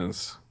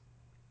bananas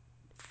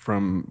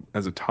from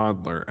as a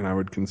toddler, and I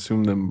would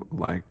consume them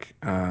like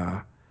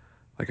a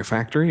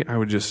factory. I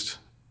would just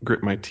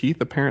grit my teeth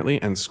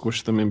apparently and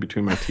squish them in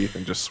between my teeth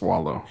and just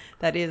swallow.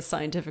 That is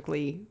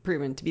scientifically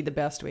proven to be the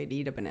best way to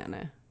eat a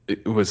banana.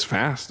 It was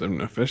fast and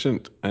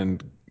efficient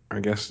and I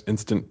guess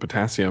instant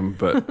potassium,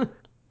 but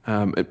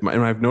and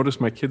I've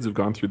noticed my kids have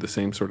gone through the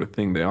same sort of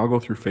thing. They all go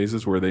through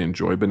phases where they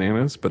enjoy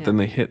bananas, but then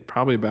Yeah. they hit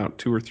probably about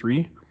 2 or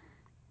 3.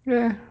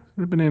 Yeah,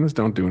 the bananas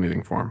don't do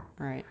anything for them.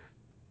 Right.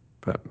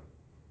 But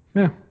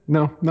yeah,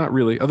 no, not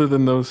really. Other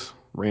than those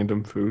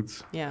random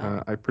foods,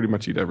 Yeah. I pretty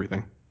much eat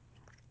everything.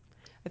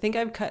 I think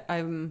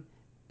I'm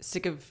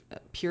sick of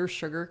pure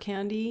sugar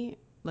candy.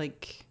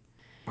 Like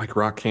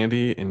rock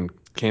candy and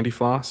candy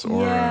floss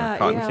or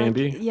cotton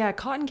candy. Yeah,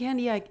 cotton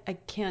candy I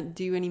can't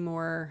do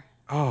anymore.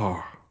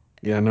 Oh,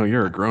 yeah, no,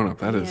 you're a grown up.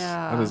 That is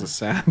Yeah. a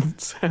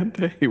sad sad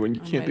day when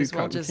you I can't might do as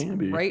well cotton just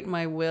candy. write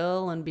my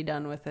will and be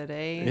done with it,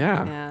 eh?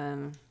 Yeah.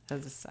 And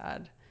that's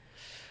sad.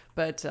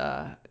 But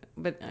yeah,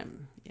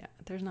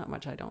 there's not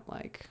much I don't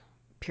like.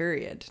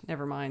 Period.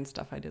 Never mind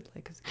stuff I did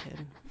like as a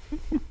kid.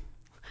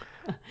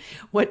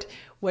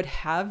 What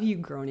have you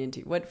grown into?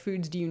 What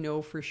foods do you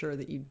know for sure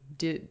that you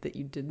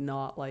did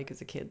not like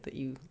as a kid that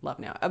you love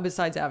now?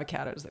 Besides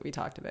avocados that we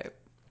talked about.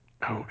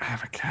 Oh,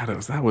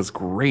 avocados. That was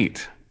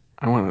great.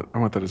 I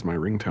want that as my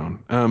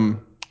ringtone.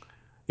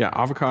 Yeah,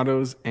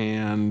 avocados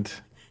and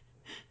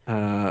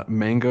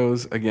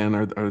mangoes again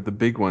are the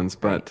big ones,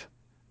 Right.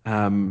 but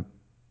um,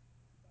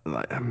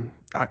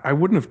 I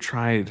wouldn't have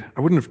tried.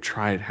 I wouldn't have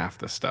tried half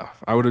the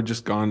stuff. I would have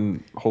just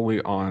gone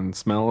wholly on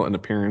smell and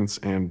appearance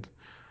and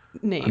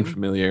Name.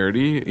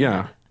 unfamiliarity.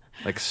 Yeah,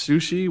 like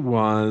sushi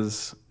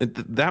was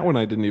that one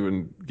I didn't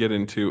even get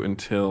into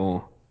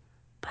until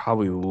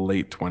probably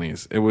late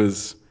 20s. It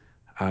was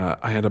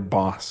I had a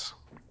boss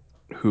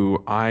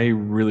who I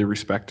really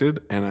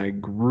respected, and I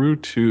grew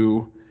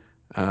to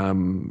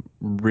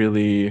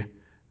really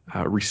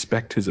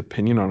respect his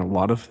opinion on a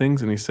lot of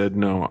things. And he said,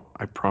 "No,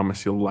 I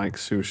promise you'll like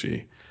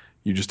sushi.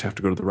 You just have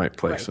to go to the right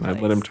place." Right And I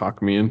let him place.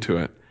 talk me into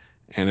it,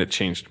 and it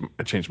changed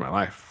my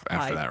life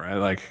after I that. Right,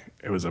 like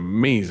it was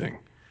amazing.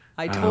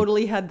 I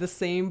totally had the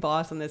same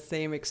boss and the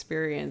same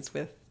experience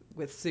with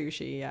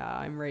sushi. Yeah,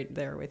 I'm right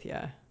there with you.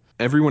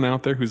 Everyone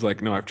out there who's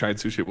like, "No, I've tried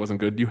sushi, it wasn't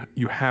good,"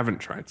 you haven't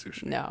tried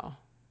sushi. No.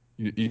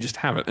 You just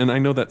haven't. And I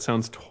know that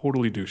sounds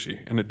totally douchey,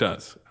 and it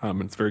does.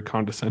 It's very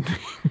condescending.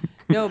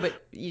 No,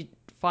 but you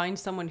find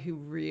someone who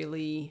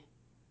really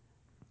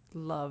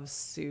loves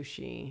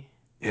sushi.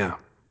 Yeah.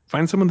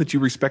 Find someone that you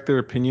respect their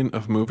opinion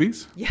of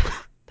movies. Yeah,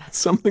 that's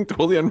Something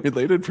totally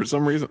unrelated for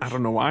some reason. I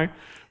don't know why.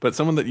 But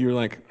someone that you're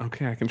like,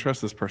 okay, I can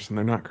trust this person.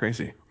 They're not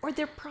crazy. or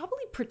they're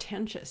probably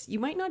pretentious. You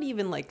might not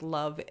even like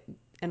love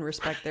and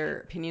respect their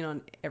opinion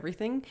on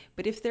everything,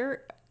 but if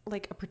they're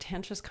like a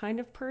pretentious kind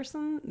of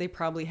person, they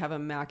probably have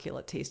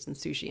immaculate taste in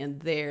sushi and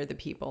they're the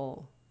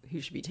people who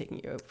should be taking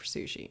you out for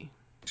sushi.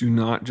 Do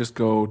not just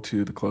go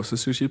to the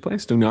closest sushi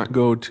place. Do not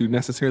go to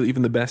necessarily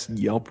even the best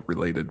Yelp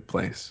related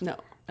place. No,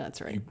 that's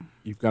right. You,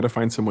 you've got to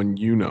find someone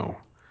you know.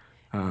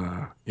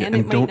 Yeah, And it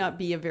and might don't, not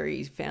be a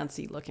very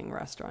fancy looking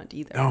restaurant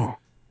either. no,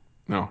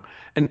 no.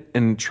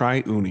 And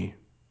try uni.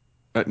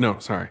 No,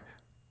 sorry.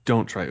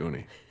 Don't try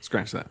uni.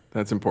 Scratch that.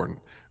 That's important.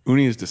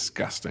 Uni is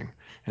disgusting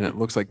and it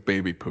looks like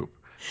baby poop.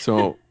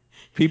 So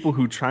people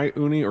who try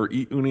uni or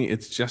eat uni,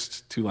 it's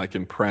just to like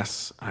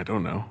impress, I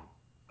don't know,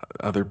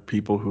 other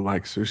people who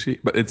like sushi,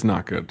 but it's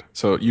not good.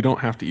 So you don't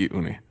have to eat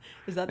uni.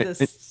 Is that the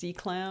It, sea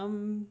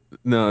clam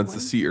no, it's a one?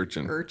 sea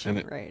urchin and Urchin,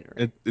 it, right, it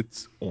right.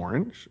 it's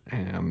orange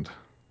and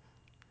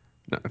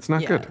no, it's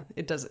not Yeah, good.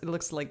 it does. It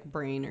looks like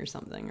brain or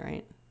something,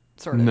 right?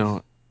 Sort of. No,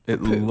 Or it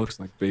poop. looks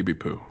like baby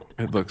poo.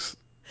 It looks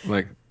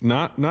like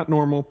not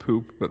normal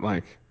poop, but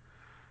like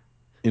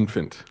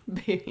infant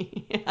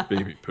Baby. Yeah.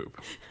 baby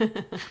poop.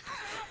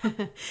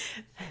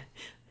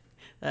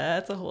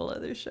 That's a whole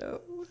other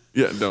show.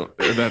 Yeah, don't.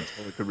 That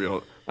totally could be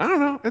all. I don't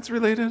know. It's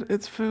related.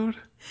 It's food.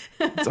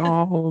 It's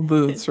all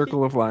the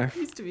circle of It life.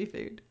 used to be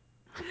food.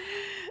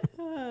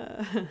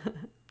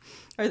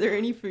 Are there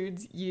any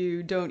foods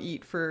you don't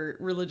eat for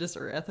religious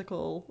or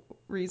ethical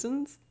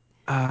reasons?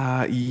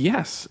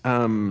 Yes.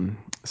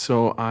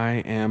 So I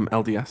am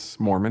LDS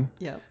Mormon,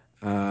 Yep.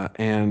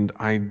 and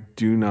I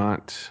do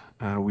not.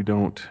 We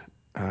don't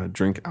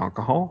drink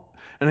alcohol.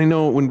 And I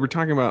know when we're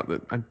talking about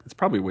that, it's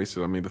probably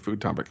wasted on me the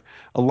food topic.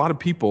 A lot of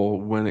people,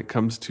 when it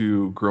comes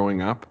to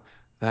growing up,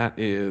 that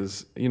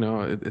is,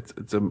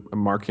 it's a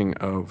marking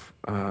of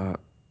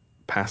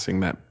passing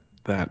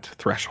that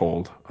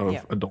threshold of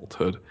Yep.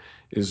 adulthood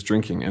is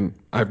drinking. And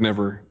I've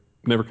never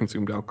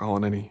consumed alcohol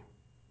in any.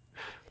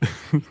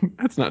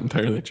 That's not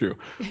entirely true.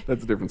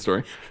 That's a different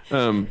story.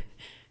 Um,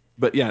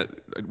 but yeah,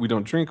 we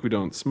don't drink, we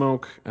don't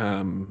smoke,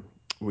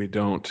 we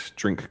don't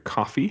drink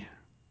coffee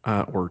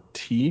or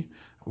tea.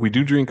 We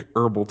do drink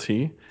herbal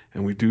tea,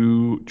 and we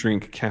do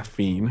drink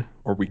caffeine,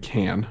 or we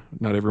can.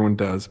 Not everyone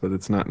does, but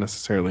it's not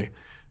necessarily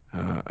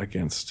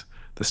against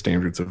the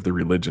standards of the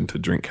religion to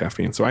drink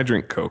caffeine. So I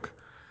drink Coke.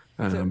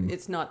 So Um,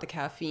 it's not the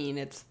caffeine,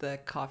 it's the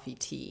coffee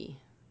tea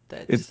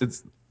it's that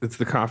it's it's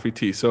the coffee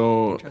tea.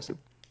 So interesting.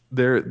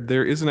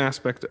 there is an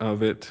aspect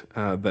of it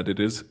that it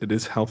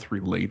is health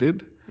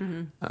related,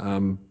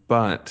 Mm-hmm.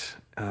 but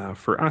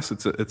for us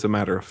it's a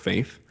matter of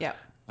faith, Yeah.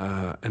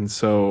 and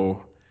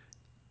so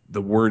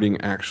the wording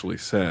actually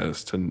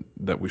says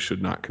that we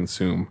should not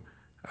consume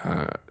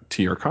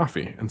tea or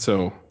coffee, and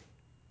so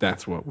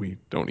that's what we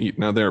don't eat.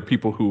 Now, there are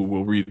people who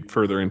will read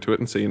further into it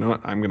and say, you know what,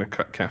 I'm going to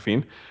cut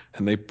caffeine,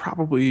 and they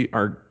probably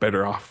are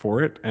better off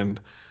for it. And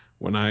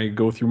when I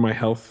go through my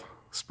health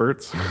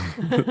spurts,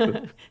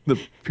 the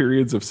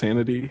periods of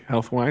sanity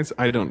health wise,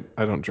 I don't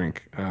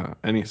drink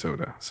any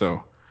soda.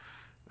 So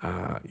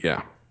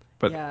yeah,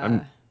 but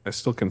Yeah. I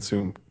still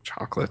consume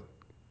chocolate,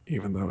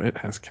 even though it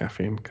has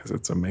caffeine because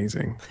it's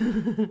amazing.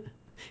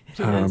 It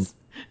Um, is.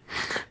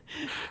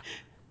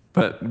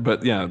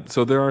 but yeah,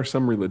 so there are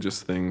some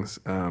religious things,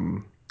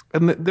 and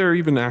there are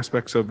even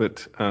aspects of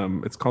it.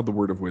 It's called the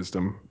Word of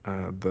Wisdom,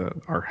 the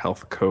our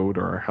health code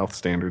or our health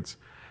standards,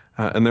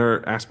 and there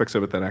are aspects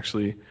of it that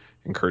actually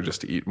encourage us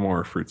to eat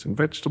more fruits and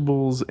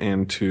vegetables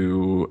and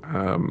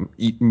to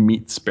eat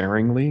meat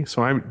sparingly.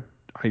 So I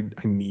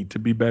need to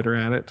be better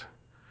at it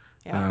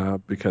Yeah.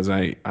 because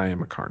I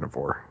am a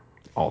carnivore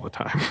all the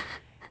time.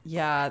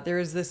 Yeah, there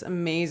is this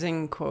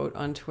amazing quote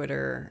on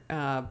Twitter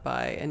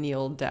by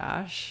Anil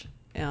Dash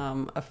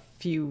a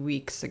few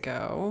weeks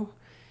ago.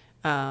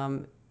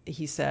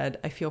 He said,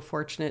 I feel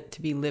fortunate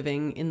to be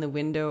living in the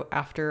window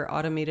after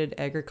automated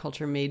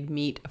agriculture made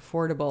meat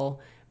affordable,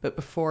 but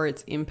before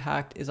its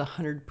impact is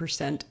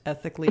 100%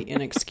 ethically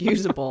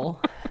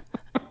inexcusable.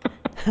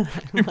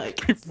 I'm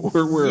like, Before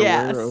we're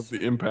aware of yes.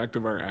 the impact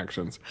of our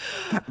actions.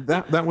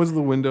 That was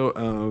the window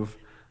of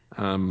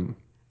um,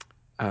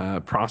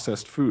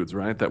 processed foods,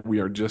 right? That we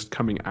are just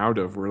coming out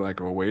of. We're like,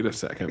 oh, wait a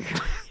second.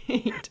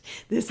 Right.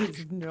 This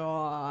is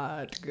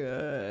not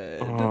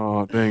good.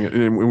 Oh, dang it.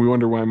 And we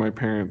wonder why my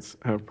parents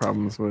have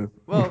problems with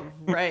Well,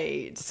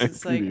 right. It's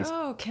like, diabetes.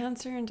 oh,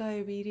 cancer and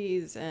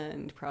diabetes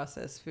and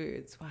processed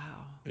foods.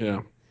 Wow.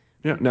 Yeah.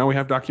 Yeah. Now we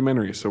have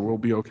documentaries, so we'll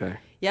be okay.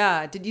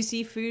 Yeah. Did you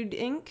see Food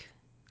Inc.?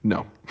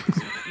 No. It's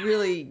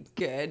really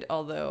good,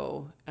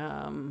 although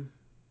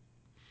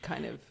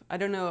kind of, I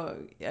don't know.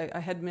 I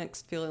had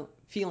mixed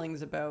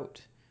feelings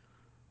about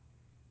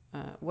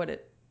what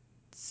it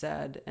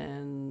said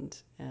and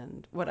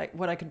what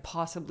I could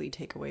possibly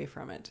take away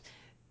from it.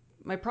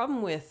 My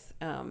problem with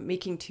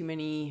making too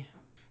many,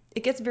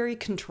 it gets very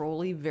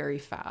controlly very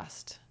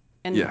fast,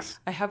 and Yes.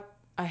 I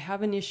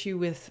have an issue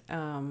with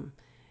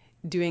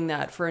doing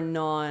that for a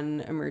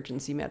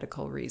non-emergency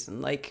medical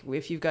reason. Like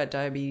if you've got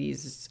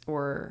diabetes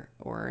or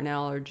an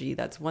allergy,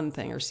 that's one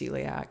thing, or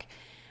celiac.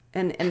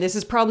 And this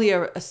is probably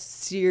a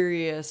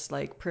serious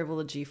like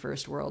privilegey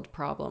first world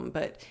problem,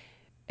 but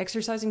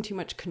exercising too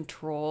much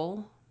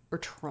control or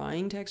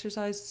trying to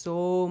exercise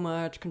so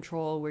much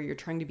control where you're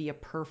trying to be a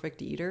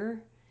perfect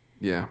eater,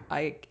 Yeah.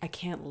 I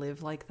can't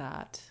live like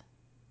that.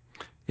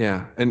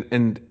 Yeah.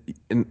 And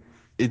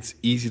it's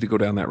easy to go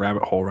down that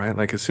rabbit hole, right?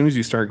 Like as soon as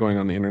you start going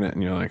on the internet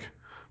and you're like,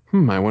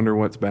 I wonder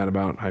what's bad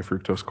about high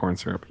fructose corn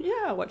syrup.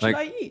 Yeah, what should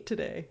Like, I eat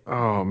today?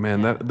 oh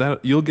man, Yeah.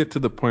 that you'll get to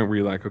the point where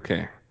you're like,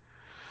 okay,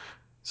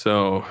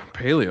 So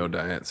paleo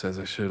diet says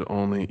I should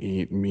only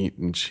eat meat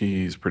and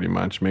cheese, pretty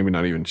much. Maybe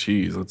not even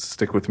cheese. Let's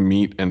stick with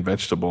meat and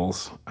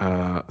vegetables.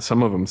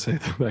 Some of them say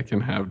that I can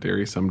have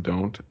dairy, some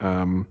don't.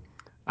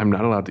 I'm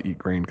not allowed to eat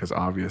grain because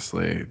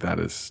obviously that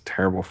is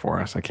terrible for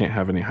us. I can't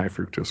have any high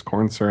fructose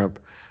corn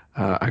syrup.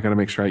 I got to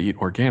make sure I eat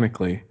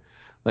organically.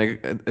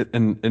 Like,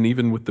 and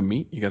even with the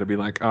meat, you got to be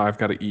like, oh, I've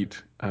got to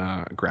eat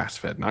grass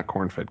fed, not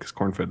corn fed, because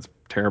corn fed's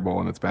terrible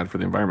and it's bad for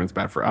the environment. It's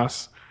bad for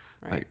us.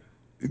 Right. Like,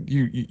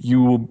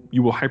 you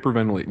will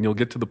hyperventilate, and you'll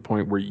get to the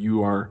point where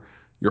your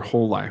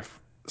whole life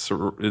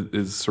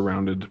is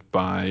surrounded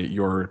by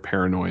your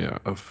paranoia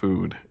of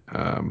food.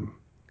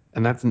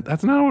 And that's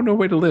not no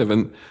way to live.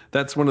 And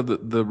that's one of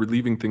the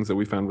relieving things that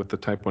we found with the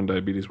type 1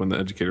 diabetes when the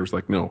educator was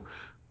like, no,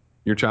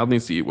 your child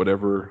needs to eat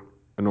whatever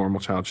a normal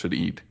child should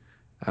eat.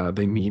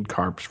 They need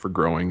carbs for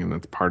growing, and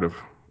that's part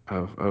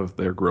of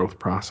their growth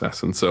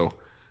process. And so,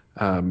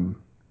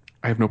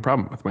 I have no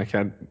problem with my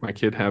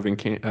kid having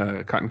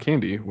cotton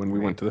candy when we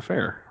Right. went to the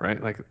fair,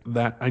 right? Like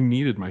that, I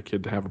needed my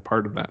kid to have a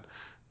part of that.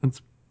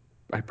 That's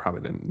I probably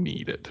didn't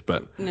need it,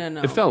 but No, it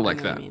no, felt I like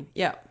know what you that. mean.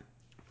 Yeah.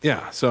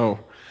 Yeah. So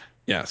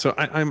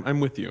I'm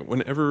with you.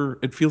 Whenever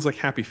it feels like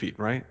Happy Feet,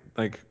 right?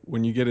 Like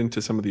when you get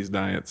into some of these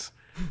diets,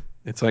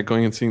 it's like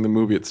going and seeing the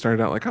movie. It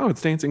started out like, oh,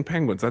 it's Dancing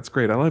Penguins. That's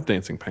great. I love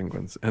Dancing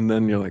Penguins. And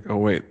then you're like, oh,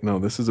 wait, no,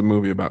 this is a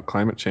movie about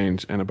climate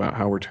change and about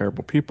how we're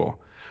terrible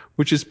people,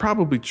 which is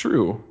probably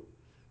true,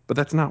 but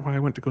that's not why I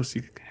went to go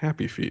see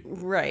Happy Feet.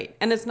 Right.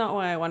 And it's not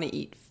why I want to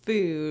eat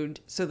food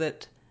so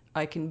that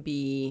I can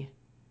be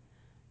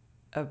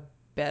a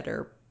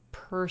better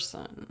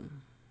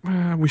person.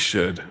 We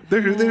should.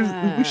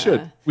 We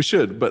should. Ah, We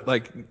should. But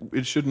like,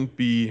 it shouldn't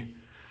be.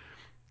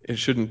 It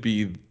shouldn't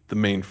be the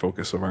main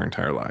focus of our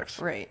entire lives.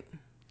 right.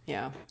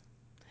 Yeah.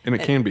 And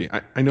it And can be.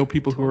 I know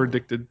people who are totally.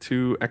 addicted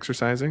to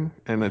exercising,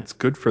 and Yeah. it's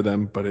good for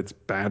them, but it's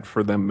bad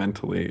for them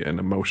mentally and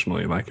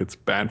emotionally. Like it's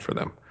bad for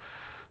them.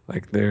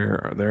 Like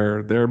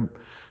they're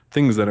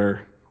things that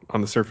are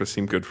on the surface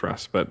seem good for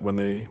us, but when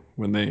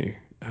they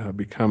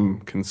become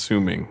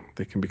consuming,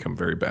 they can become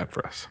very bad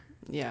for us.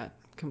 Yeah,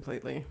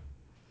 completely.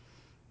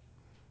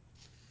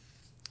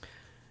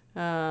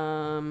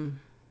 Um,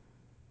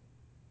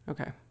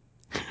 okay.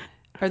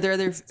 Are there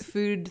other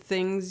food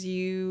things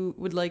you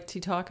would like to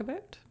talk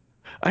about?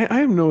 I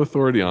have no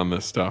authority on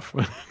this stuff.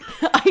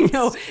 I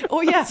know.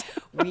 Oh, yeah.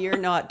 We are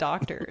not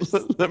doctors.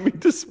 let me We're not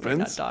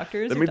dispense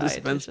doctors let or me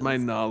dispense my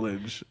dietitians.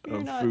 knowledge We're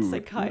of not food. No.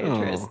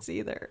 psychiatrists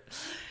either.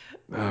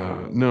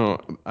 No,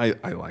 I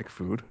like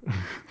food.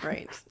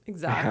 Right.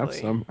 I have Exactly.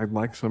 some. I'd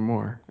like some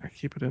more. I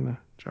keep it in a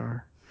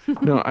jar.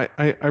 No,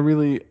 I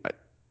really,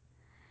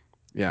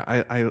 yeah,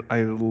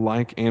 I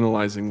like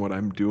analyzing what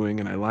I'm doing,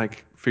 and I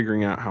like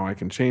figuring out how I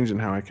can change and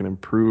how I can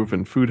improve,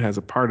 and food has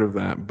a part of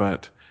that,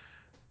 but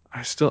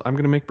I'm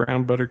gonna make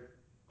brown butter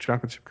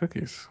chocolate chip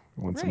cookies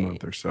once a Right.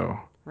 month or so.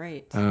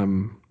 Right.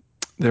 Um,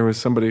 there was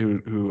somebody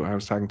who I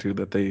was talking to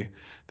that they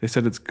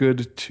said it's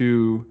good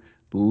to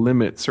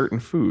limit certain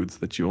foods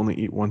that you only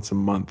eat once a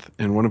month,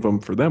 and one of them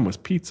for them was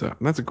pizza,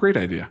 and that's a great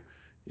idea.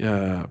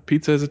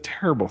 Pizza is a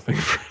terrible thing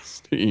for us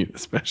to eat,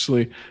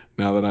 especially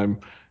now that I'm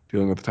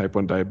dealing with a type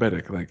 1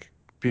 diabetic. Like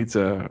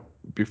pizza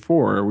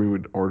before we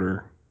would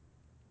order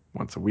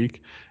once a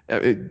week.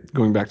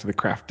 Going back to the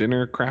craft Yeah.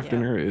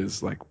 dinner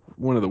is like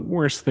one of the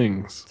worst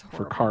things It's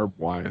for horrible. carb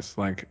wise.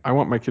 Like I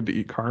want my kid to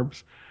eat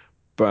carbs,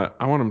 but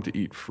I want them to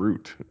eat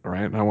fruit,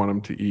 right? And I want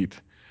them to eat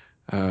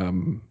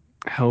um,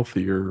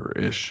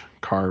 healthier-ish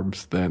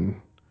carbs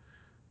than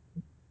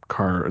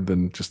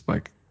just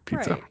like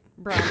pizza. Right.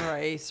 Brown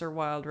rice or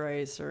wild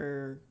rice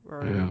or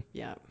Yeah,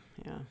 yeah,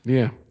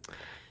 yeah.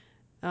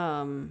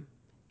 yeah. Um,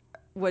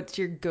 what's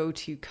your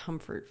go-to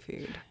comfort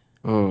food?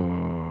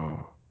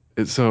 Oh,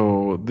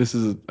 so this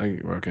is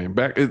okay.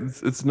 Back,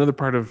 it's another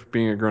part of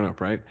being a grown up,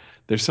 right?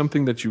 There's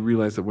something that you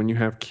realize that when you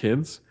have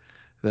kids,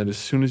 that as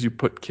soon as you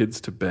put kids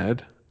to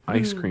bed,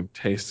 ice Hmm. cream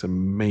tastes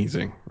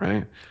amazing,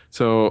 right?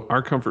 So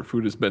our comfort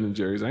food is Ben and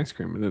Jerry's ice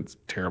cream, and it's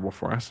terrible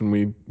for us, and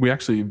we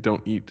actually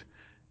don't eat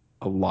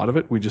a lot of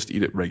it. We just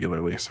eat it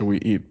regularly. So we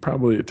eat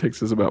probably it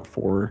takes us about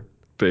 4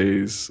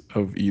 days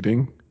of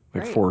eating,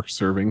 like Right. 4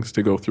 servings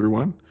to go through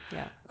one.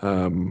 Yeah.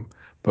 Um,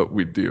 but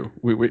we do.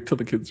 We wait till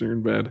the kids are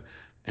in bed,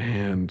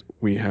 and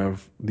we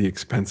have the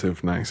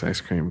expensive, nice ice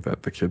cream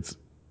that the kids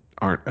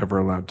aren't ever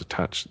allowed to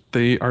touch.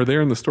 They are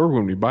there in the store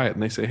when we buy it,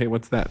 and they say, "Hey,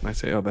 what's that?" And I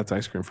say, "Oh, that's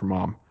ice cream for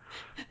mom."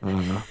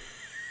 Uh,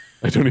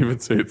 I don't even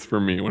say it's for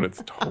me when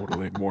it's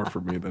totally more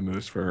for me than it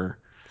is for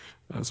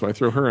her. So I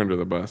throw her under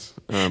the bus.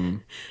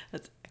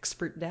 That's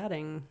expert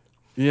dadding.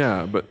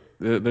 Yeah, but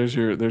there's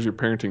your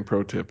parenting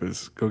pro tip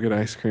is go get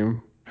ice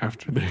cream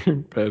after they're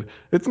in bed.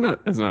 It's not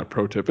a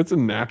pro tip. It's a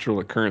natural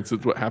occurrence.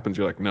 It's what happens.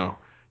 You're like, no,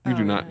 you Oh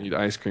do not yeah. need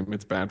ice cream.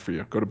 It's bad for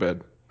you. Go to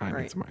bed. I need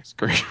Right. some ice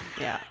cream.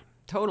 Yeah.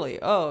 Totally.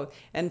 Oh,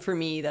 and for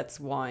me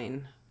that's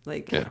wine.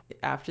 Like Yeah.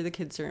 after the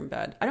kids are in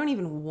bed. I don't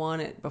even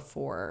want it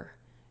before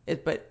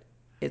it, but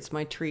it's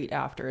my treat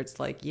after. It's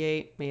like,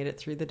 yay, made it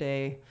through the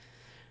day.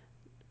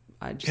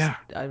 Yeah.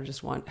 I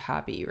just want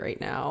happy right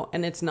now.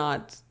 And it's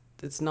not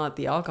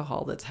the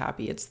alcohol that's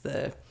happy. It's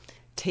the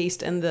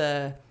taste and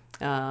the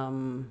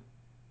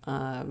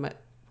my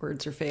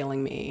words are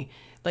failing me.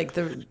 Like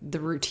the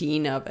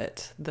routine of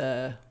it,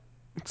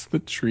 It's the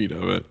treat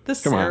of it. the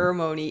Come on.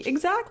 ceremony.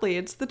 Exactly,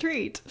 it's the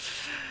treat.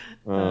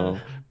 Uh,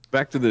 Oh,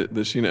 back to the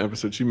Sheena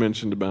episode. She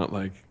mentioned about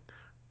like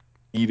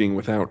eating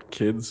without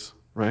kids,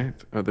 right?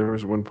 There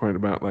was one point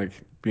about like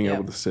being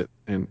able to yep. sit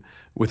and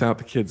without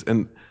the kids,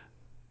 and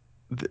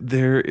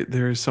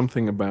there is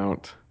something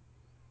about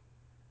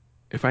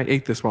if I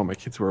ate this while my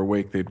kids were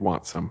awake, they'd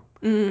want some.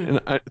 Mm,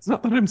 It's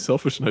not that I'm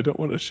selfish and I don't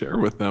want to share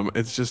with them.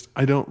 It's just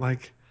I don't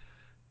like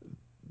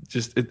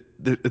just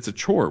it's a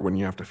chore when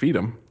you have to feed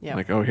them. yep.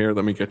 Like, oh, here,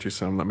 let me get you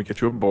some. Let me get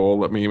you a bowl.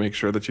 Let me make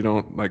sure that you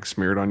don't like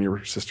smear it on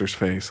your sister's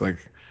face. Like,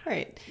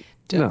 Right.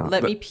 no,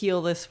 Let me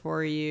peel this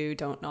for you.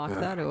 Don't knock uh,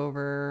 that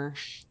over.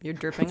 You're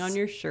dripping on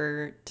your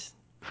shirt.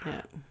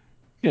 Yeah.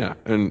 yeah.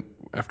 And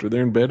after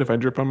they're in bed, if I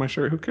drip on my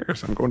shirt, who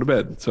cares? I'm going to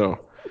bed. So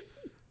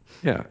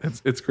yeah,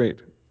 it's great.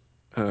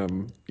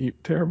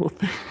 Eat terrible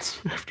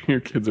things after your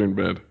kids are in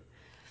bed.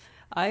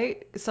 I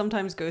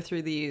sometimes go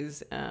through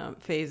these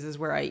phases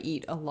where I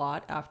eat a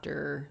lot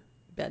after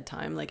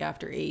bedtime, like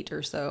after 8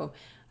 or so.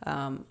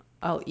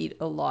 I'll eat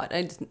a lot.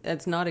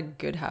 It's not a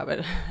good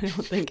habit. I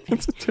don't think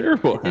It's a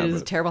terrible it is a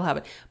habit. terrible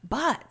habit.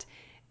 But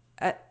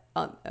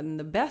on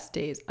the best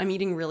days, I'm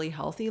eating really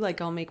healthy.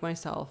 Like I'll make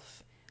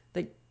myself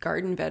like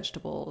garden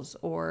vegetables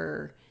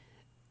or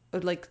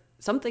like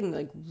something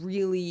like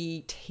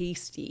really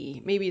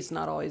tasty. Maybe it's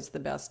not always the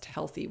best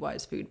healthy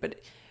wise food, but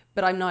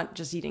I'm not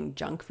just eating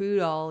junk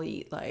food. I'll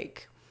eat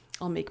like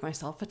I'll make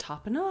myself a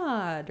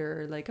tapenade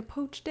or like a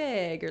poached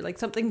egg or like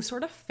something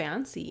sort of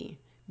fancy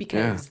Yeah,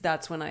 because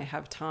that's when I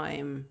have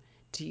time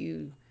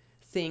to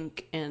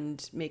think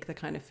and make the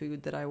kind of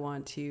food that I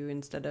want to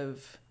instead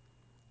of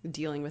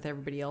dealing with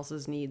everybody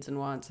else's needs and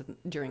wants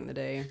during the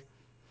day.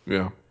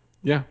 yeah,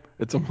 yeah.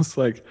 It's almost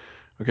like,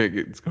 okay,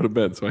 let's go to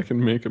bed so I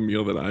can make a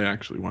meal that I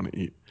actually want to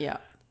eat. Yeah.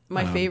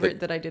 My That favorite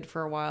that I did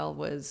for a while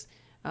was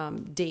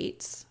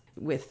dates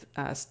with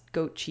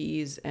goat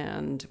cheese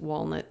and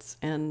walnuts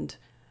and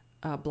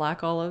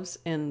black olives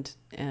and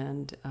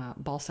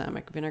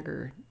balsamic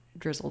vinegar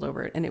drizzled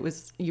over it. And it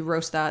was you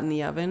roast that in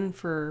the oven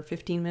for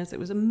 15 minutes. It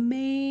was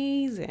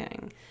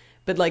amazing,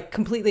 but like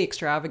completely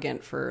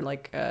extravagant for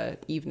like a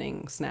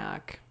evening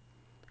snack.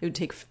 It would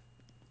take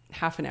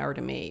half an hour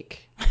to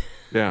make.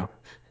 yeah,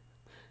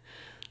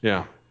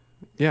 yeah,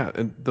 yeah.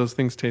 And those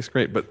things taste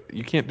great, but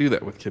you can't do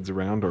that with kids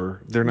around,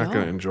 or they're not going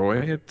to No. enjoy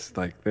it.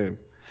 Like they,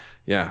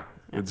 yeah,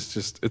 Yeah.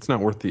 it's not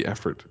worth the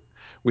effort.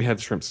 We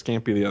had shrimp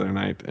scampi the other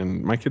night,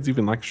 and my kids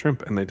even like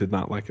shrimp, and they did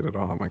not like it at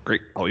all. I'm like,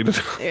 great, I'll eat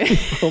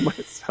it all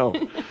myself,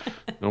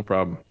 no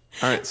problem.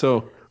 All right,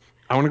 so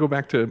I want to go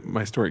back to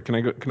my story. Can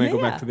I go? Can I Yeah,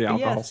 go back yeah. to the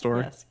alcohol Yes,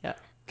 story? yes, yeah.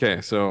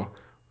 Okay, so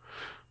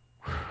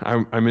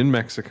I'm in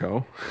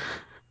Mexico,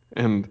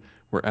 and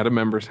we're at a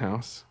member's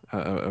house,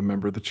 a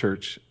member of the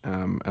church,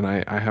 and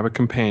I have a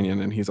companion,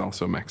 and he's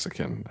also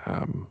Mexican.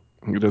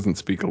 He doesn't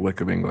speak a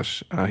lick of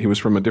English. He was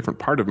from a different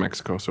part of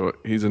Mexico, so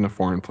he's in a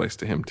foreign place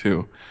to him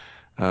too.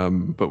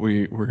 But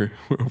we're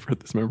over at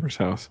this member's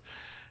house,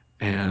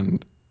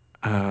 and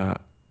uh,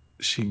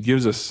 she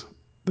gives us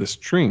this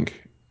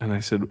drink, and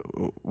I said,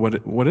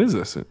 "What is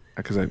this?"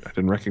 Because I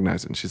didn't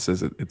recognize it, and she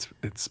says,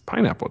 "It's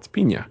pineapple. It's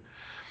piña."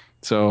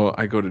 So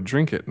I go to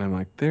drink it, and I'm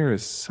like, there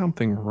is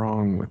something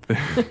wrong with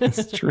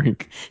this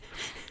drink.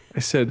 I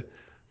said,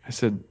 I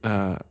said,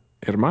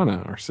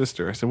 hermana or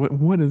sister. I said,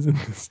 what is in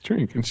this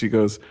drink? And she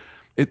goes,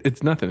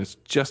 it's nothing. It's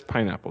just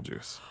pineapple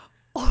juice.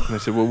 And I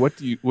said, well, what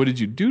did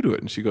you do to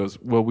it? And she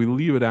goes, well, we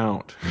leave it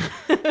out,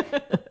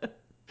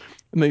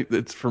 and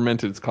it's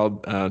fermented. It's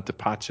called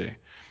tepache.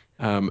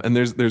 And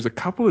there's a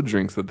couple of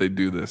drinks that they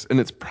do this, and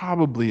it's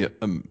probably a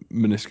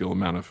minuscule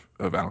amount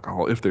of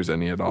alcohol, if there's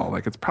any at all.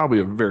 Like it's probably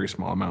a very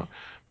small amount.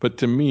 But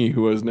to me,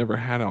 who has never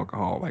had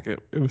alcohol, like it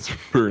was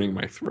burning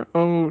my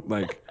throat.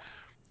 Like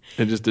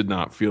it just did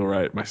not feel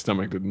right. My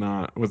stomach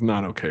was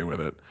not okay with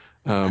it.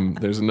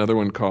 There's another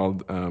one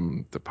called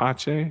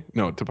tepache.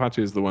 No,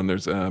 tepache is the one.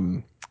 There's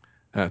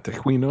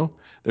tejuino.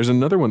 There's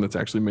another one that's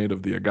actually made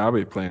of the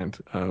agave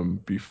plant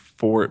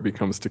before it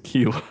becomes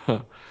tequila.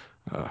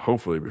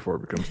 Hopefully, before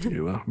it becomes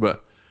tequila.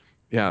 But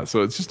yeah,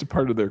 so it's just a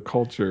part of their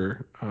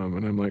culture,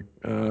 and I'm like,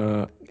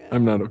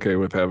 I'm not okay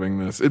with having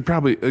this. It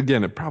probably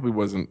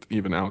wasn't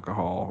even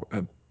alcohol,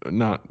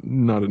 not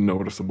a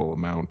noticeable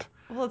amount,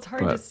 Well, it's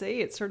hard to but say.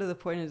 It's sort of the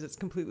point is it's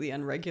completely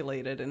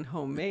unregulated and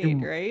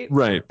homemade, right?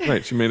 right,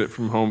 right. She made it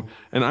from home,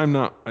 and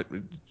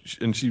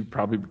and she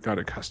probably got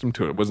accustomed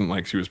to it. It wasn't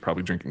like she was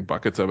probably drinking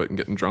buckets of it and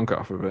getting drunk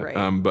off of it.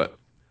 Right.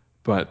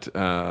 But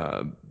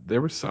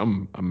there was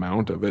some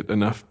amount of it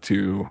enough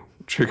to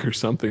trigger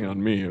something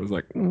on me. It was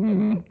like,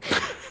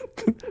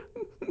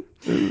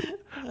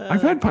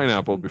 I've Uh, had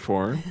pineapple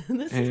before,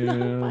 this is not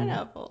and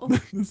pineapple.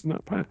 this is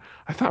not pine.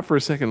 I thought for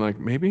a second, like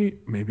maybe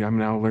I'm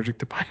now allergic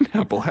to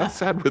pineapple. How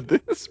sad would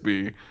this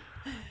be?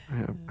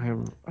 I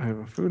have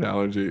a food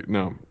allergy.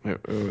 No,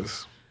 it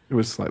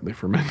was slightly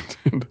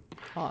fermented.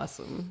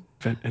 Awesome.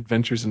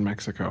 Adventures in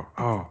Mexico.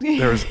 Oh,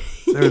 there's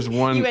You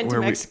one went to where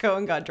we Mexico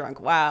and got drunk.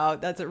 Wow,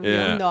 that's a real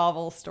yeah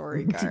novel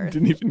story, Garth.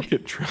 didn't even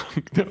get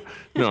drunk. No,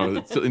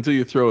 no, until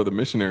you throw the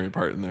missionary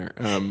part in there.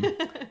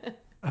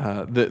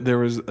 There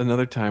was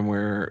another time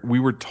where we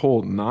were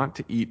told not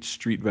to eat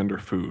street vendor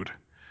food.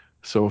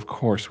 So of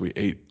course we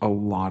ate a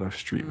lot of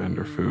street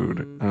vendor food.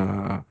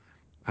 Mm,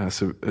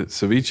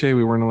 Ceviche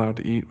we weren't allowed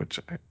to eat, which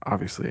I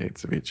obviously ate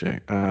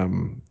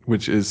ceviche,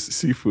 which is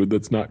seafood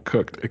that's not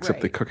cooked,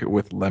 except they right. cook it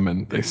with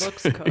lemon, they It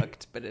looks say.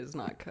 cooked, but it is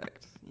not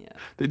cooked. Yeah.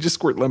 They just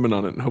squirt lemon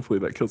on it, and hopefully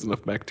that kills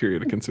enough bacteria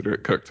to consider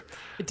it cooked.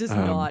 It does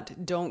Um, not.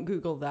 Don't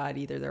Google that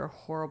either. There are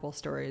horrible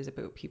stories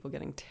about people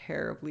getting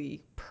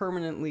terribly,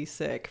 permanently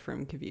sick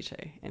from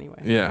ceviche.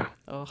 Anyway. yeah,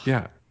 Ugh.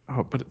 yeah.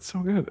 Oh, but it's so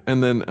good.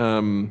 And then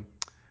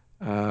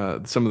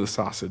some of the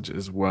sausage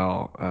as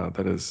well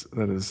that is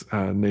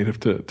native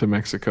to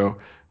Mexico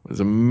was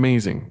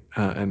amazing,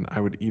 and I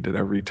would eat it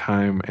every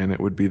time, and it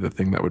would be the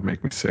thing that would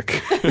make me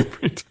sick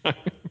every time.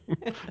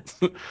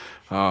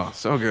 Oh,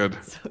 so good,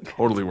 So good.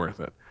 totally worth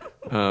it.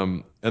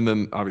 And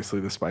then obviously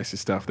the spicy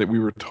stuff that we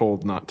were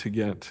told not to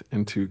get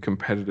into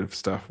competitive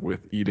stuff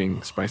with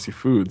eating spicy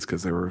foods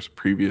because there were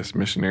previous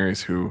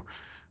missionaries who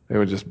they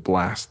would just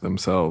blast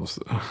themselves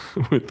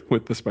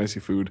with the spicy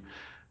food.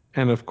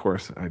 And of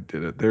course, I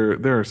did it.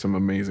 There are some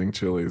amazing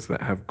chilies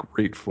that have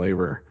great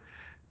flavor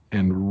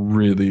and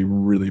really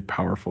really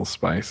powerful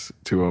spice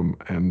to them.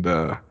 And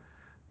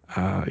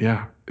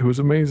yeah, it was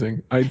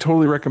amazing. I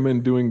totally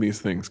recommend doing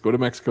these things. Go to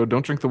Mexico.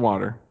 Don't drink the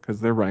water because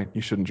they're right.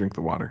 You shouldn't drink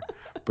the water,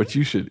 but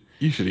you should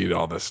eat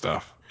all this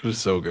stuff. It was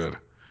so good.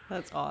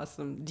 That's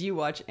awesome. Do you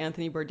watch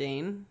Anthony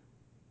Bourdain?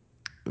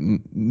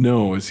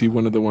 No, is he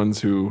one of the ones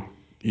who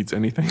eats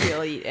anything?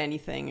 He'll eat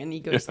anything, and he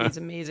goes to Yeah, these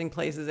amazing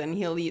places, and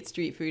he'll eat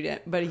street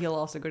food, but he'll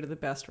also go to the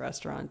best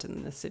restaurant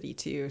in the city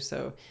too.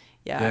 So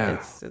yeah,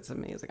 yeah. it's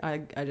amazing.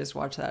 I just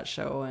watch that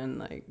show and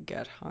like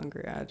get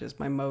hungry. I just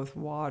my mouth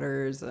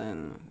waters,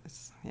 and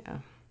it's yeah.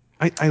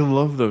 I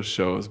love those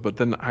shows, but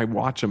then I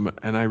watch them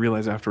and I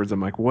realize afterwards,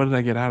 I'm like, what did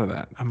I get out of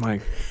that? I'm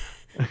like,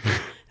 This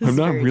I'm is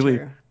not very really,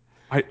 true.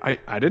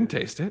 I didn't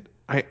taste it.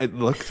 It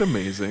looks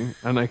amazing.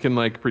 And I can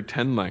like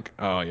pretend like,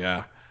 oh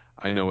yeah,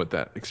 I know what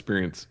that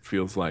experience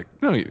feels like.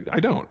 No,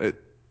 I don't.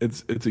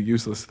 It's a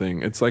useless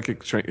thing. It's like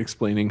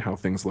explaining how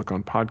things look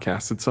on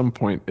podcasts. At some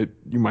point,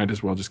 you might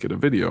as well just get a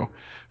video.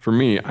 For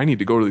me, I need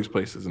to go to these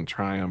places and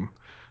try them.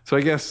 So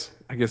I guess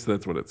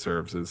that's what it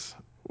serves is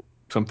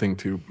something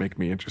to make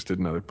me interested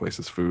in other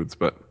places' foods.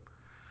 But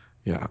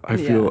yeah, I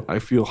Yeah. feel I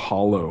feel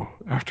hollow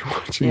after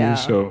watching these Yeah.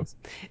 shows.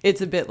 It's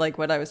a bit like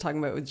what I was talking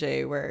about with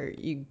Jay, where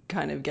you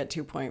kind of get to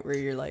a point where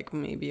you're like,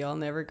 maybe I'll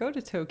never go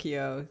to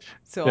Tokyo.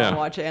 So I'll Yeah,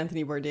 watch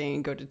Anthony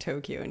Bourdain go to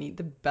Tokyo and eat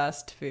the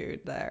best food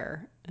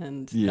there.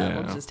 And that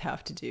will yeah. just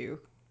have to do.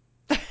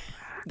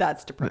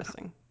 That's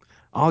depressing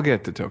I'll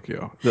get to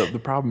Tokyo. The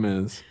problem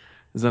is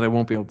that I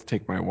won't be able to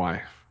take my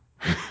wife.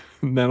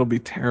 And that'll be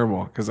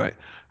terrible because I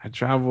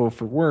travel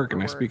for work for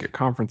and I speak work. at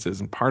conferences,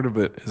 and part of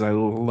it is I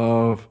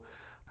love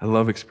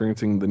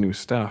experiencing the new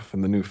stuff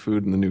and the new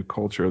food and the new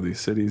culture of these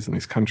cities and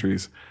these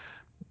countries.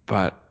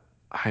 But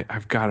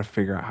I've got to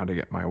figure out how to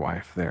get my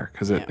wife there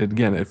because Yeah.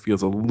 again it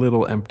feels a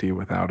little empty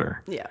without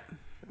her. Yeah.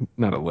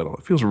 Not a little.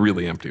 It feels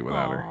really empty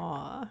without her.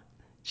 Aw.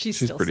 She's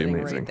She's still pretty sitting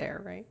right amazing.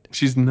 there, right?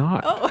 She's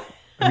not. Oh.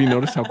 Have you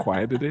noticed how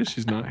quiet it is?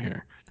 She's not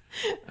here.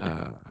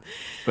 Uh,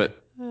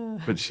 but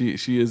but she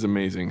is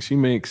amazing.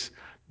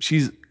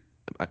 She's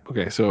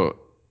okay. So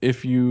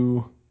if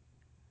you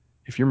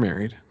if you're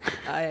married,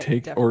 I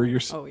take or definitely.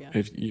 you're Oh, yeah.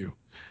 if you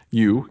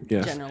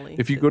yes. Generally.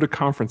 If you go to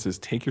conferences,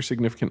 take your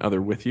significant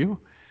other with you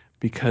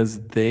because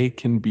they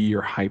can be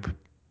your hype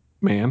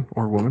man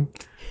or woman.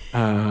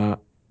 Uh,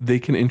 they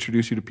can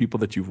introduce you to people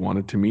that you've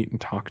wanted to meet and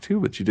talk to,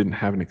 but you didn't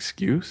have an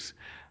excuse.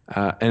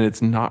 And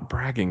it's not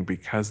bragging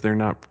because they're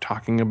not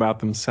talking about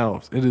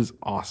themselves. It is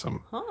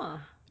awesome. Huh.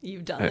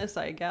 You've done Uh, this,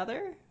 I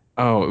gather?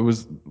 oh,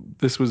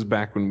 this was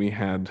back when we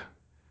had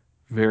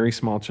very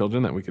small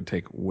children that we could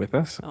take with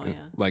us, Oh,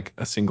 yeah. like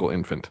a single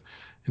infant.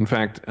 In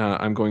fact,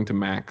 I'm going to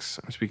Max.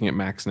 I'm speaking at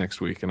Max next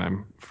week, and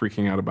I'm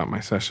freaking out about my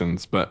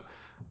sessions. But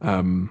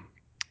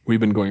we've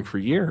been going for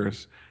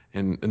years.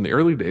 And in the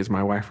early days,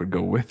 my wife would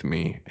go with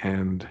me,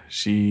 and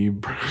she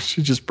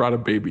she just brought a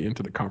baby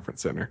into the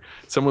conference center.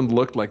 Someone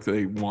looked like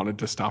they wanted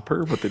to stop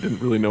her, but they didn't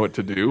really know what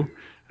to do,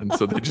 and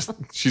so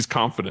she's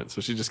confident,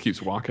 so she just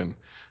keeps walking.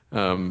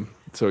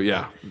 So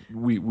yeah,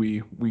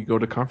 we go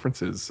to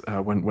conferences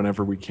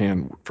whenever we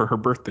can. For her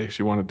birthday,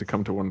 she wanted to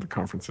come to one of the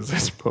conferences I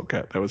spoke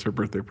at. That was her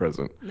birthday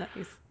present. Nice.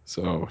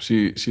 So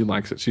she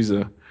likes it. She's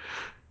a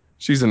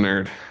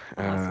nerd,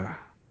 uh, Awesome.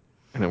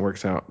 and it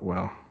works out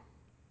well.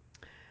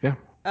 Yeah.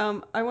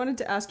 I wanted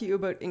to ask you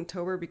about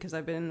Inktober because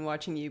I've been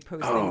watching you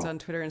post things Oh, on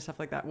Twitter and stuff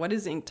like that. What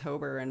is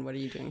Inktober and what are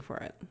you doing for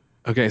it?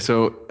 okay.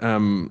 So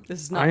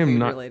This is I not am food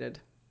not. related.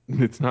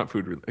 It's not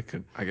food related. It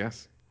could, I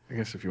guess. I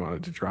guess if you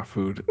wanted to draw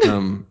food,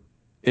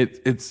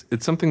 it's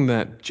something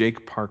that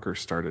Jake Parker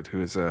started,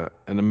 who is an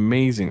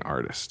amazing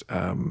artist.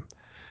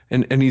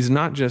 And he's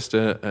not just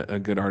a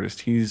good artist.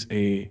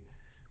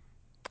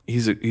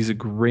 he's a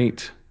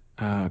great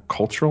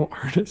cultural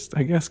artist,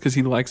 I guess, because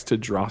he likes to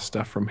draw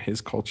stuff from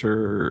his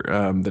culture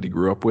that he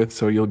grew up with.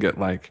 So you'll get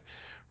like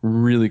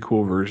really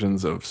cool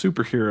versions of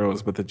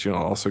superheroes, but that you'll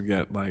also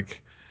get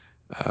like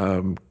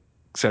um,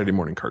 Saturday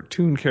morning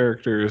cartoon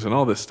characters and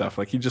all this stuff.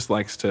 Like he just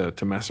likes to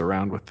mess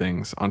around with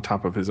things on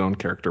top of his own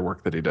character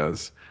work that he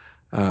does.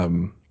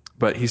 Um,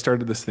 but he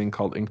started this thing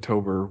called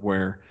Inktober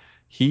where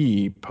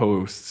he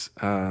posts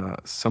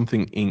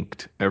something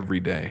inked every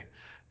day.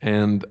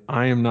 And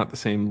I am not the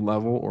same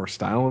level or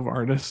style of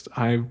artist.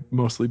 I've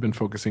mostly been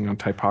focusing on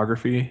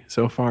typography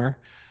so far,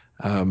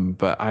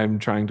 but I'm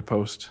trying to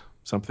post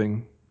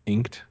something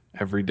inked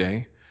every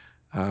day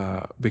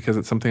because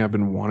it's something I've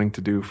been wanting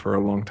to do for a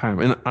long time.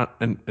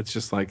 And it's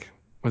just like,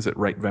 was it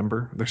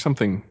Write-vember? There's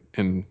something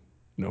in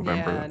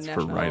November Yeah, that's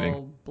for writing,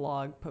 National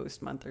Blog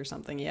Post Month or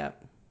something.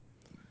 Yep.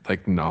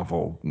 like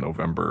novel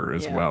November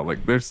as Yep. well.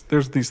 Like there's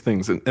these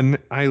things, and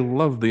I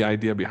love the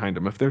idea behind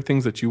them. If they're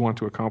things that you want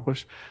to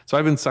accomplish, so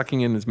I've been sucking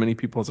in as many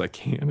people as I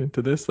can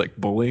into this, like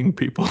bullying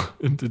people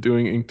into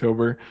doing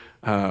Inktober.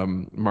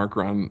 Mark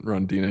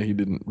Rondina, he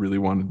didn't really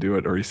want to do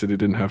it, or he said he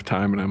didn't have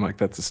time, and I'm like,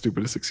 that's the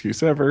stupidest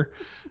excuse ever.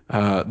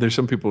 There's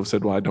some people who have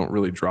said, well, I don't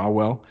really draw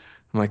well.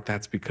 I'm like,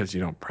 that's because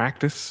you don't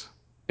practice.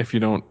 If you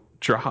don't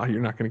draw,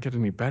 you're not going to get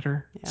any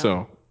better. Yep.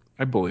 So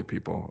I bully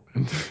people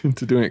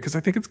into doing it because I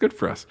think it's good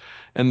for us.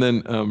 And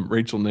then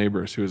Rachel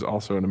Neighbors, who is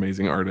also an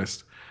amazing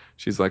artist,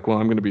 she's like, "Well,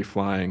 I'm going to be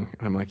flying."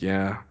 And I'm like,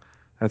 "Yeah,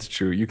 that's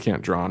true. You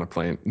can't draw on a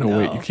plane." No,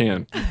 wait, you No.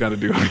 can. You've got to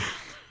do it.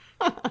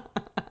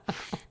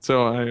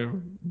 So I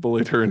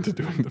bullied her into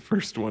doing the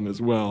first one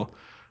as well.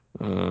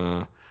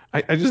 Uh,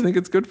 I just think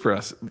it's good for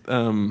us.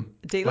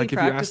 Daily Like if you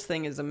practice ask,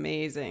 thing is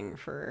amazing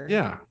for,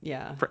 yeah,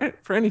 yeah.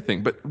 for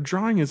anything. But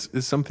drawing is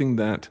something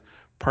that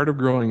part of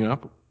growing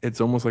up, it's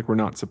almost like we're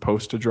not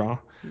supposed to draw.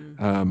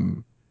 Mm.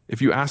 Um,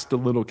 if you asked a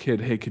little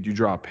kid, "Hey, could you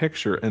draw a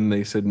picture?" and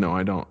they said, "No,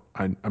 I don't.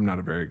 I'm not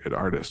a very good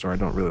artist, or I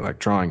don't really like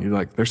drawing," you're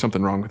like, "There's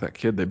something wrong with that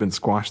kid. They've been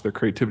squashed. Their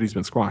creativity's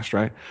been squashed,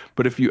 right?"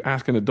 But if you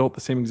ask an adult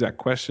the same exact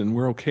question,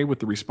 we're okay with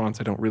the response,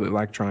 "I don't really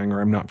like drawing,"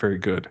 or "I'm not very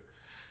good,"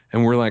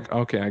 and we're like,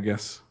 "Okay, I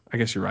guess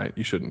you're right.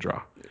 You shouldn't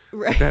draw."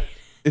 Like Right. that,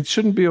 it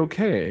shouldn't be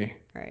okay.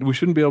 Right. We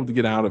shouldn't be able to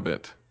get out of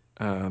it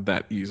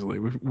that easily.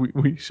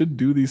 We should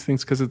do these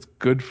things because it's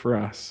good for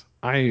us.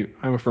 I'm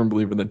a firm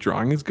believer that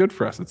drawing is good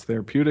for us. It's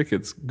therapeutic.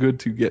 It's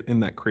good to get in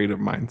that creative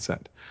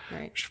mindset.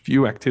 Right. There's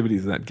few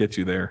activities that get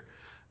you there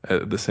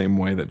the same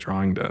way that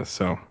drawing does.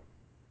 So,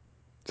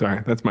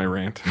 sorry, that's my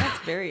rant. That's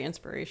very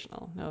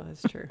inspirational. No,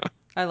 that's true.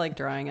 I like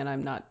drawing and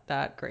I'm not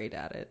that great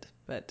at it,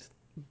 but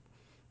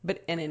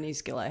and any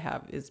skill I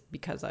have is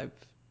because I've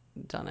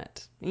done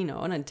it,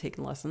 and I've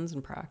taken lessons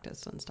and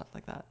practiced and stuff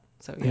like that.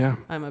 So yeah, Yeah,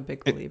 I'm a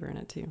big it, believer in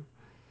it too.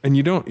 and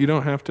you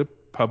don't have to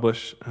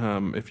publish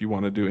if you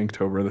want to do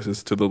Inktober. This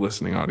is to the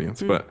listening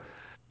audience,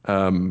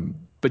 Mm.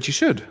 but you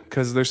should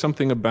because there's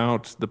something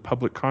about the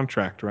public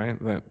contract,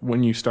 right? That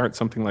when you start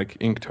something like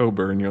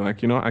Inktober and you're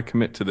like, I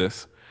commit to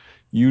this,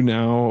 you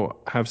now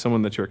have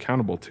someone that you're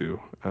accountable to.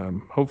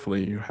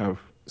 Hopefully, you have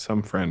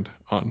some friend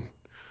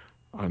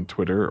on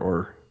Twitter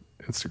or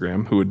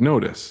Instagram who would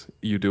notice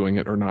you doing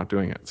it or not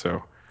doing it.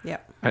 So Yeah,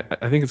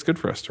 I think it's good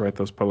for us to write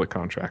those public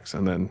contracts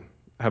and then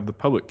have the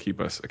public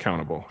keep us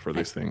accountable for I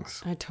these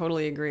things. I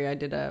totally agree. I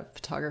did a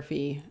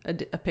photography, a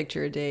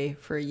picture a day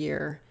for a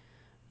year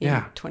in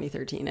Yeah.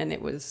 2013, and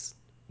it was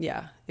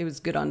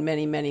good on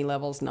many, many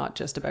levels, not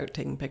just about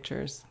taking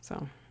pictures.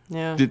 So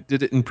yeah.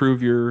 Did it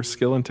improve your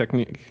skill and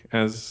technique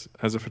as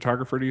a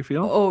photographer, do you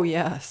feel? Oh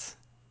yes,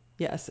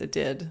 yes, it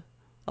did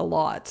a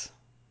lot.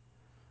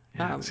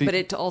 Yeah. But See,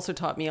 it also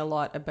taught me a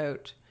lot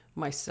about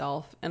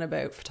myself and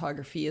about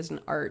photography as an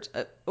art,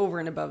 over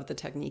and above the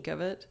technique of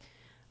it,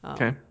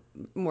 okay.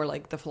 more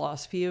like the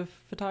philosophy of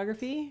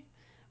photography.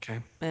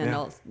 Okay. And Yeah.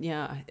 also,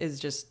 yeah,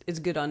 it's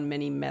good on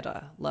many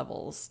meta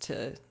levels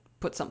to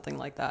put something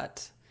like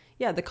that.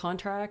 Yeah, the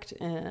contract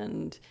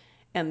and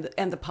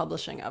the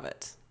publishing of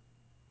it.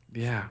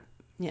 Yeah.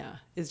 Yeah,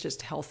 is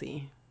just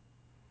healthy.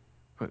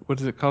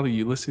 What is it called? A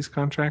Ulysses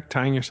contract?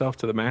 Tying yourself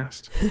to the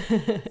mast?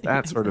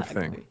 That sort of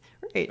thing. Exactly.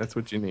 Right. That's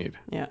what you need.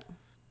 Yeah.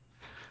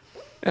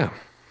 Yeah.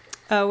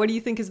 What do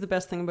you think is the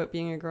best thing about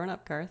being a grown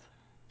up, Garth?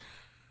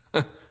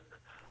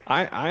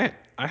 I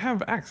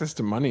have access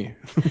to money.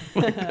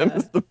 Like that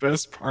is the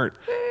best part.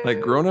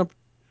 Like grown up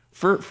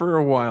for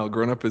a while,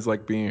 grown up is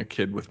like being a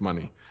kid with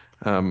money.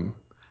 Um,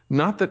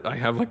 Not that I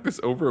have like this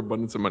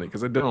overabundance of money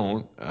because I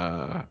don't.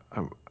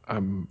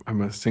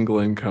 I'm a single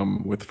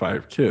income with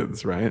five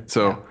kids, right? Yeah.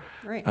 So,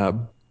 Right. uh,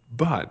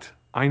 but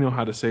I know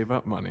how to save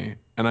up money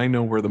and I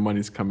know where the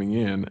money's coming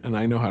in and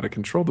I know how to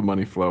control the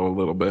money flow a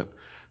little bit.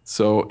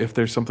 So if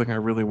there's something I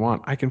really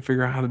want, I can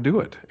figure out how to do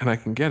it and I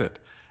can get it.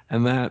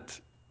 And that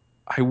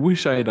I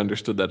wish I had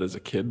understood that as a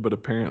kid, but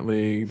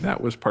apparently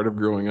that was part of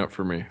growing up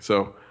for me.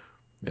 So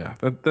yeah,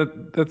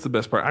 that's the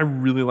best part. I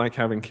really like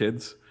having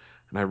kids,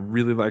 and I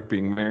really like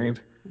being married.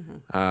 Mm-hmm.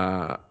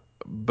 Uh,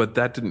 but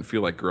that didn't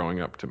feel like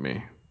growing up to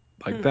me.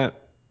 Like Hmm.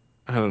 that,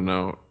 I don't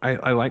know.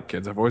 I like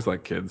kids. I've always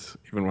liked kids,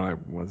 even when I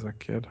was a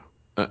kid.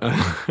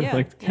 I Yeah.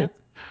 liked Yeah. kids.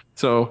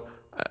 So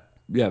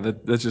yeah,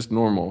 that's just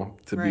normal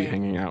to be Right.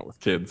 hanging out with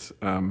kids,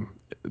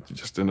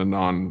 just in a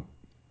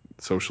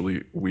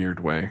non-socially weird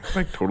way,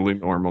 like totally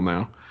normal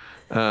now.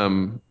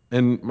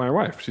 And my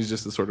wife, she's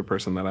just the sort of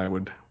person that I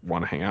would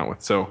want to hang out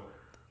with. So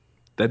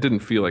that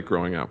didn't feel like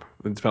growing up.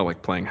 It felt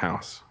like playing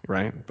house,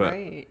 right?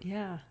 Right.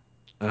 Yeah.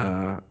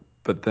 Uh,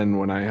 but then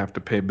when I have to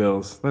pay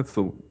bills, that's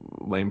the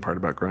lame part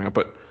about growing up.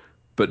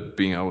 But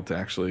being able to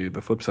actually,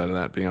 the flip side of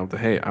that, being able to,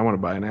 hey, I want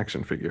to buy an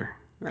action figure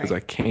because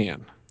Right. I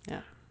can.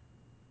 Yeah.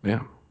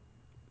 Yeah.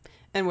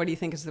 And what do you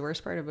think is the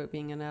worst part about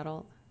being an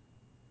adult?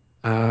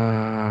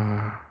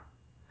 Uh,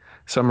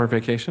 Summer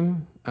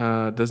vacation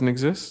doesn't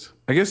exist.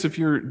 I guess if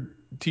you're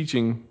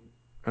teaching,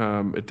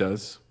 it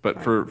does. But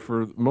Right.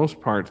 for the most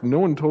part, no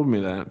one told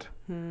me that.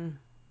 Hmm.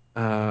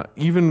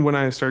 Even when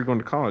I started going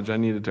to college, I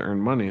needed to earn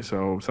money,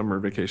 so summer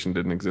vacation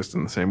didn't exist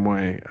in the same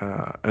way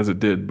as it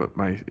did. But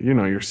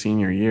your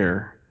senior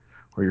year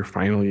or your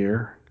final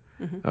year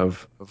Hmm.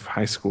 of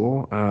high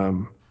school,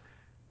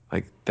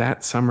 like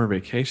that summer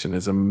vacation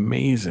is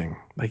amazing.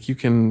 Like you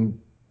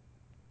can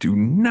do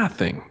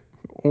nothing,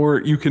 or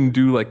you can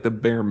do like the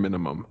bare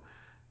minimum,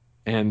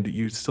 and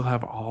you still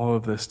have all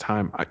of this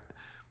time.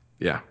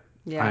 Yeah,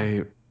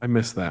 Yeah. I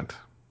miss that.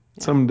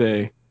 Yeah.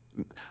 Someday,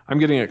 I'm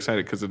getting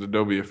excited because at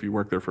Adobe, if you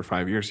work there for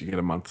 5 years, you get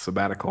a month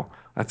sabbatical.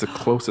 That's the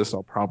closest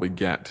I'll probably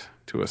get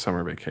to a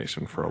summer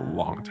vacation for a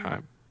long Ah.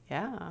 time.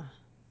 Yeah.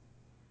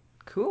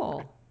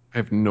 Cool. I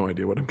have no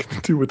idea what I'm going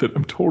to do with it.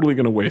 I'm totally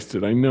going to waste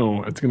it. I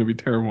know it's going to be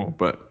terrible,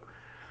 but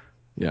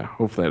yeah,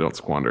 hopefully I don't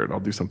squander it. I'll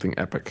do something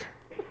epic.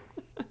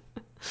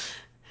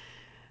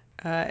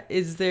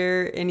 Is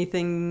there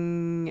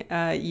anything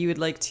you would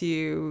like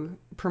to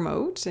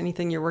promote?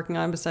 Anything you're working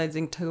on besides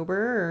Inktober,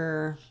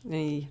 or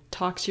any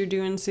talks you're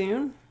doing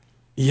soon?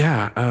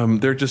 Yeah,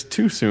 they're just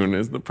too soon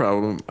is the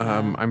problem.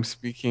 Uh, I'm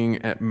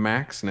speaking at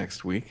Max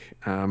next week,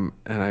 and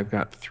I've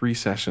got 3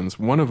 sessions.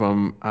 One of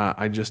them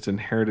I just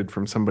inherited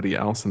from somebody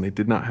else, and they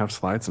did not have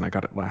slides, and I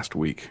got it last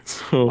week.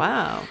 So,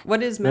 wow.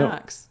 What is yep.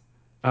 Max?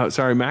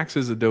 Sorry, Max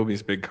is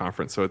Adobe's big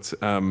conference. So it's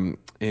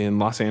in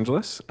Los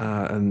Angeles,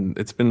 and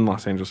it's been in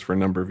Los Angeles for a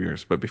number of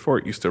years. But before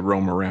it used to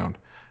roam around.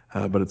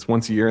 But it's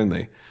once a year, and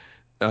they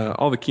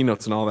all the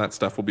keynotes and all that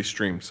stuff will be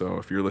streamed. So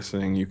if you're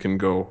listening, you can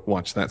go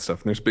watch that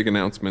stuff. And there's big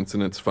announcements,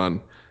 and it's fun.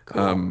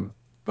 Cool.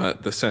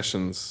 But the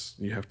sessions,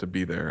 you have to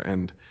be there,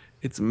 and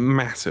it's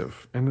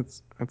massive, and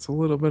it's a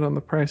little bit on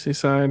the pricey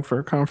side for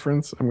a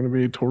conference. I'm going to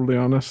be totally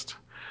honest.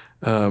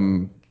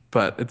 Um,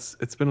 but it's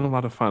been a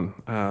lot of fun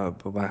the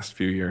last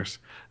few years.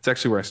 It's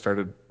actually where I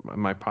started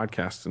my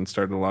podcast and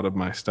started a lot of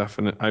my stuff.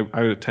 And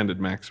I attended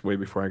Max way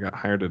before I got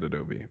hired at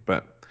Adobe.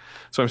 But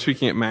so I'm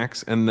speaking at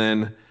Max, and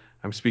then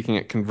I'm speaking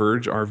at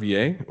Converge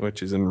RVA,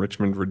 which is in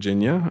Richmond,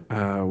 Virginia,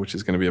 which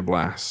is going to be a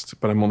blast.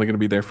 But I'm only going to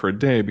be there for a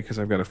day because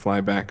I've got to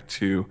fly back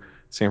to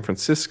San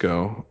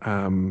Francisco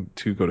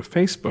to go to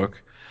Facebook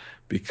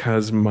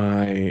because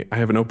I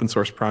have an open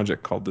source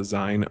project called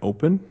Design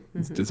Open.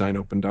 It's Hmm.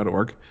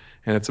 designopen.org,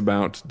 and it's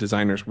about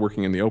designers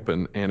working in the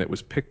open. And it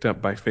was picked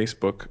up by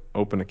Facebook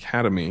Open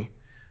Academy,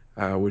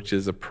 which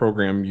is a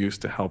program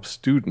used to help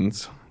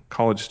students,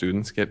 college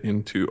students, get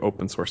into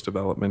open source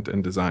development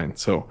and design.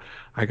 So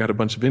I got a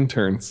bunch of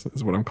interns,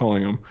 is what I'm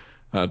calling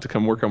them, to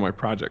come work on my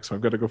project. So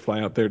I've got to go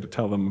fly out there to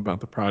tell them about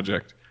the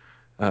project.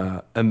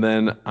 And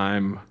then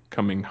I'm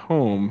coming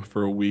home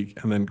for a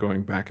week and then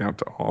going back out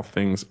to All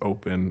Things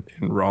Open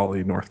in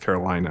Raleigh, North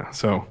Carolina.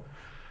 So,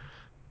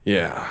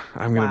 yeah,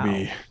 I'm going to Wow.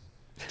 be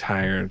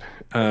tired.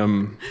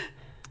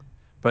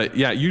 But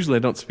yeah, usually I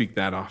don't speak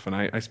that often.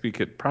 I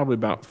speak at probably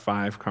about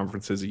 5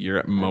 conferences a year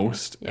at Okay.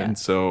 most. Yeah. And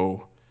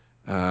so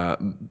uh,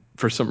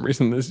 for some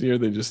reason this year,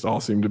 they just all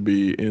seem to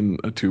be in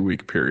a 2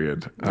 week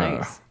period.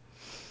 Nice.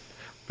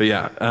 But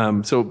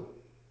yeah, so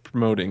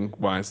promoting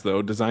wise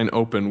though, Design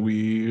Open,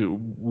 we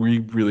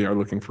really are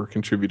looking for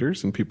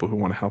contributors and people who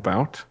want to help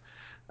out.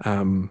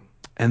 Um,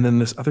 and then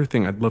this other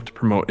thing I'd love to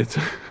promote, it's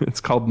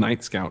it's called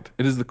Night Scout.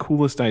 It is the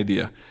coolest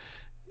idea.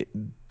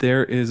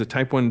 There is a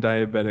type 1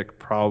 diabetic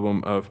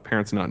problem of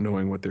parents not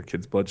knowing what their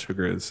kid's blood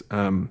sugar is.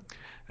 And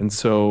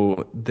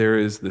so there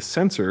is this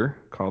sensor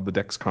called the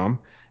Dexcom,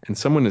 and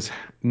someone has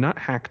not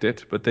hacked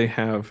it, but they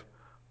have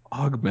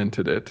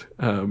augmented it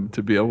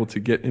to be able to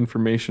get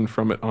information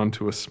from it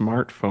onto a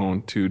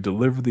smartphone to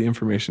deliver the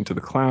information to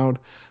the cloud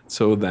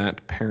so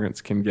that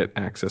parents can get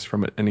access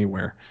from it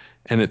anywhere.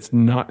 And it's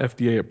not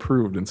FDA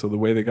approved. And so the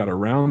way they got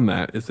around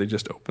that is they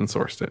just open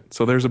sourced it.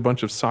 So there's a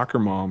bunch of soccer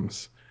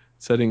moms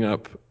setting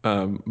up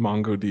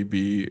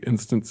MongoDB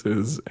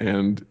instances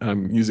and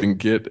using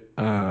Git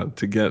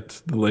to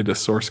get the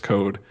latest source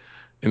code.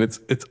 And it's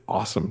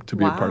awesome to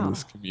be a part of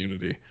this Wow.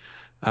 community.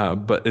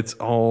 But it's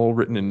all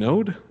written in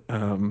Node,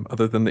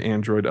 other than the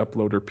Android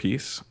uploader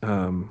piece.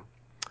 And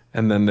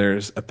then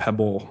there's a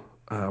Pebble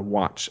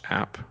watch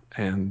app,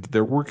 and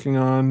they're working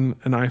on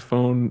an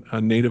iPhone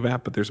a native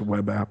app, but there's a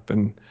web app,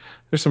 and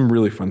there's some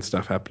really fun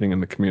stuff happening in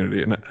the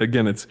community. And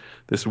again, it's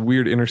this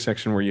weird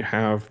intersection where you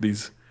have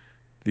these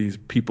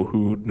people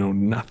who know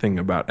nothing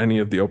about any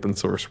of the open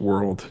source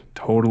world,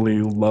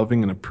 totally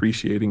loving and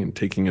appreciating and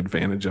taking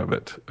advantage of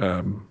it.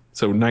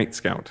 So Night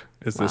Scout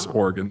is this Wow.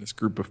 org and this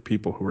group of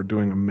people who are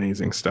doing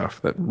amazing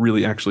stuff that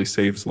really actually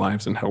saves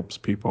lives and helps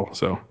people.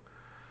 So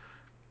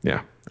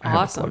yeah, I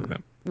had to plug Awesome.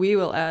 them. We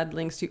will add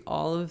links to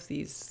all of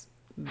these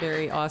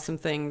very awesome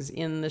things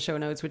in the show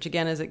notes, which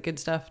again is at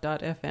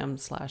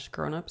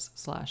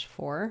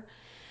goodstuff.fm/grownups/4.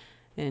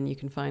 And you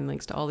can find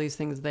links to all these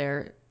things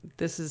there.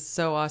 This is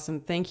so awesome.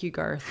 Thank you,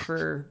 Garth,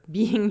 for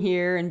being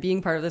here and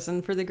being part of this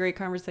and for the great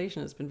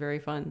conversation. It's been very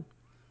fun.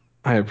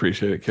 I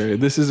appreciate it, Carrie.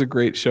 This is a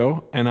great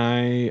show, and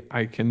I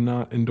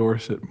cannot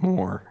endorse it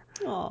more.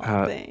 Oh,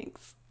 Uh,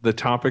 thanks. the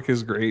topic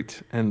is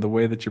great, and the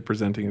way that you're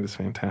presenting it is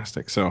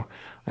fantastic. So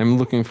I'm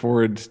looking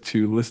forward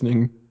to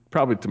listening,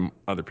 probably to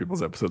other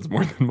people's episodes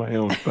more than my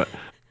own, but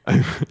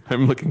I'm,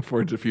 I'm looking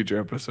forward to future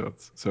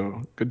episodes.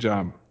 So good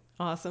job.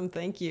 Awesome.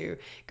 Thank you.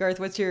 Garth,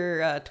 what's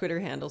your Twitter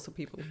handle so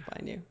people can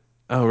find you?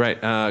 Oh, right.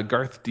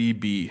 Garth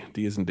DB.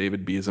 D as in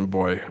David, B as in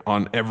boy,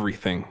 on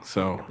everything.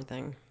 So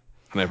Everything.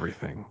 on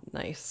everything.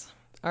 Nice.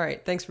 All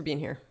right. Thanks for being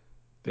here.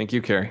 Thank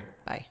you, Carrie.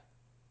 Bye.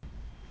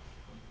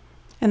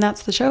 And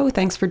that's the show.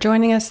 Thanks for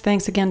joining us.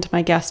 Thanks again to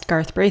my guest,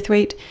 Garth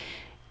Braithwaite.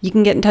 You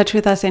can get in touch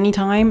with us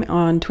anytime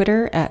on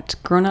Twitter at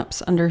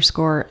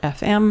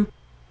grownups_FM.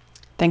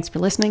 Thanks for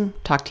listening.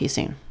 Talk to you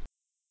soon.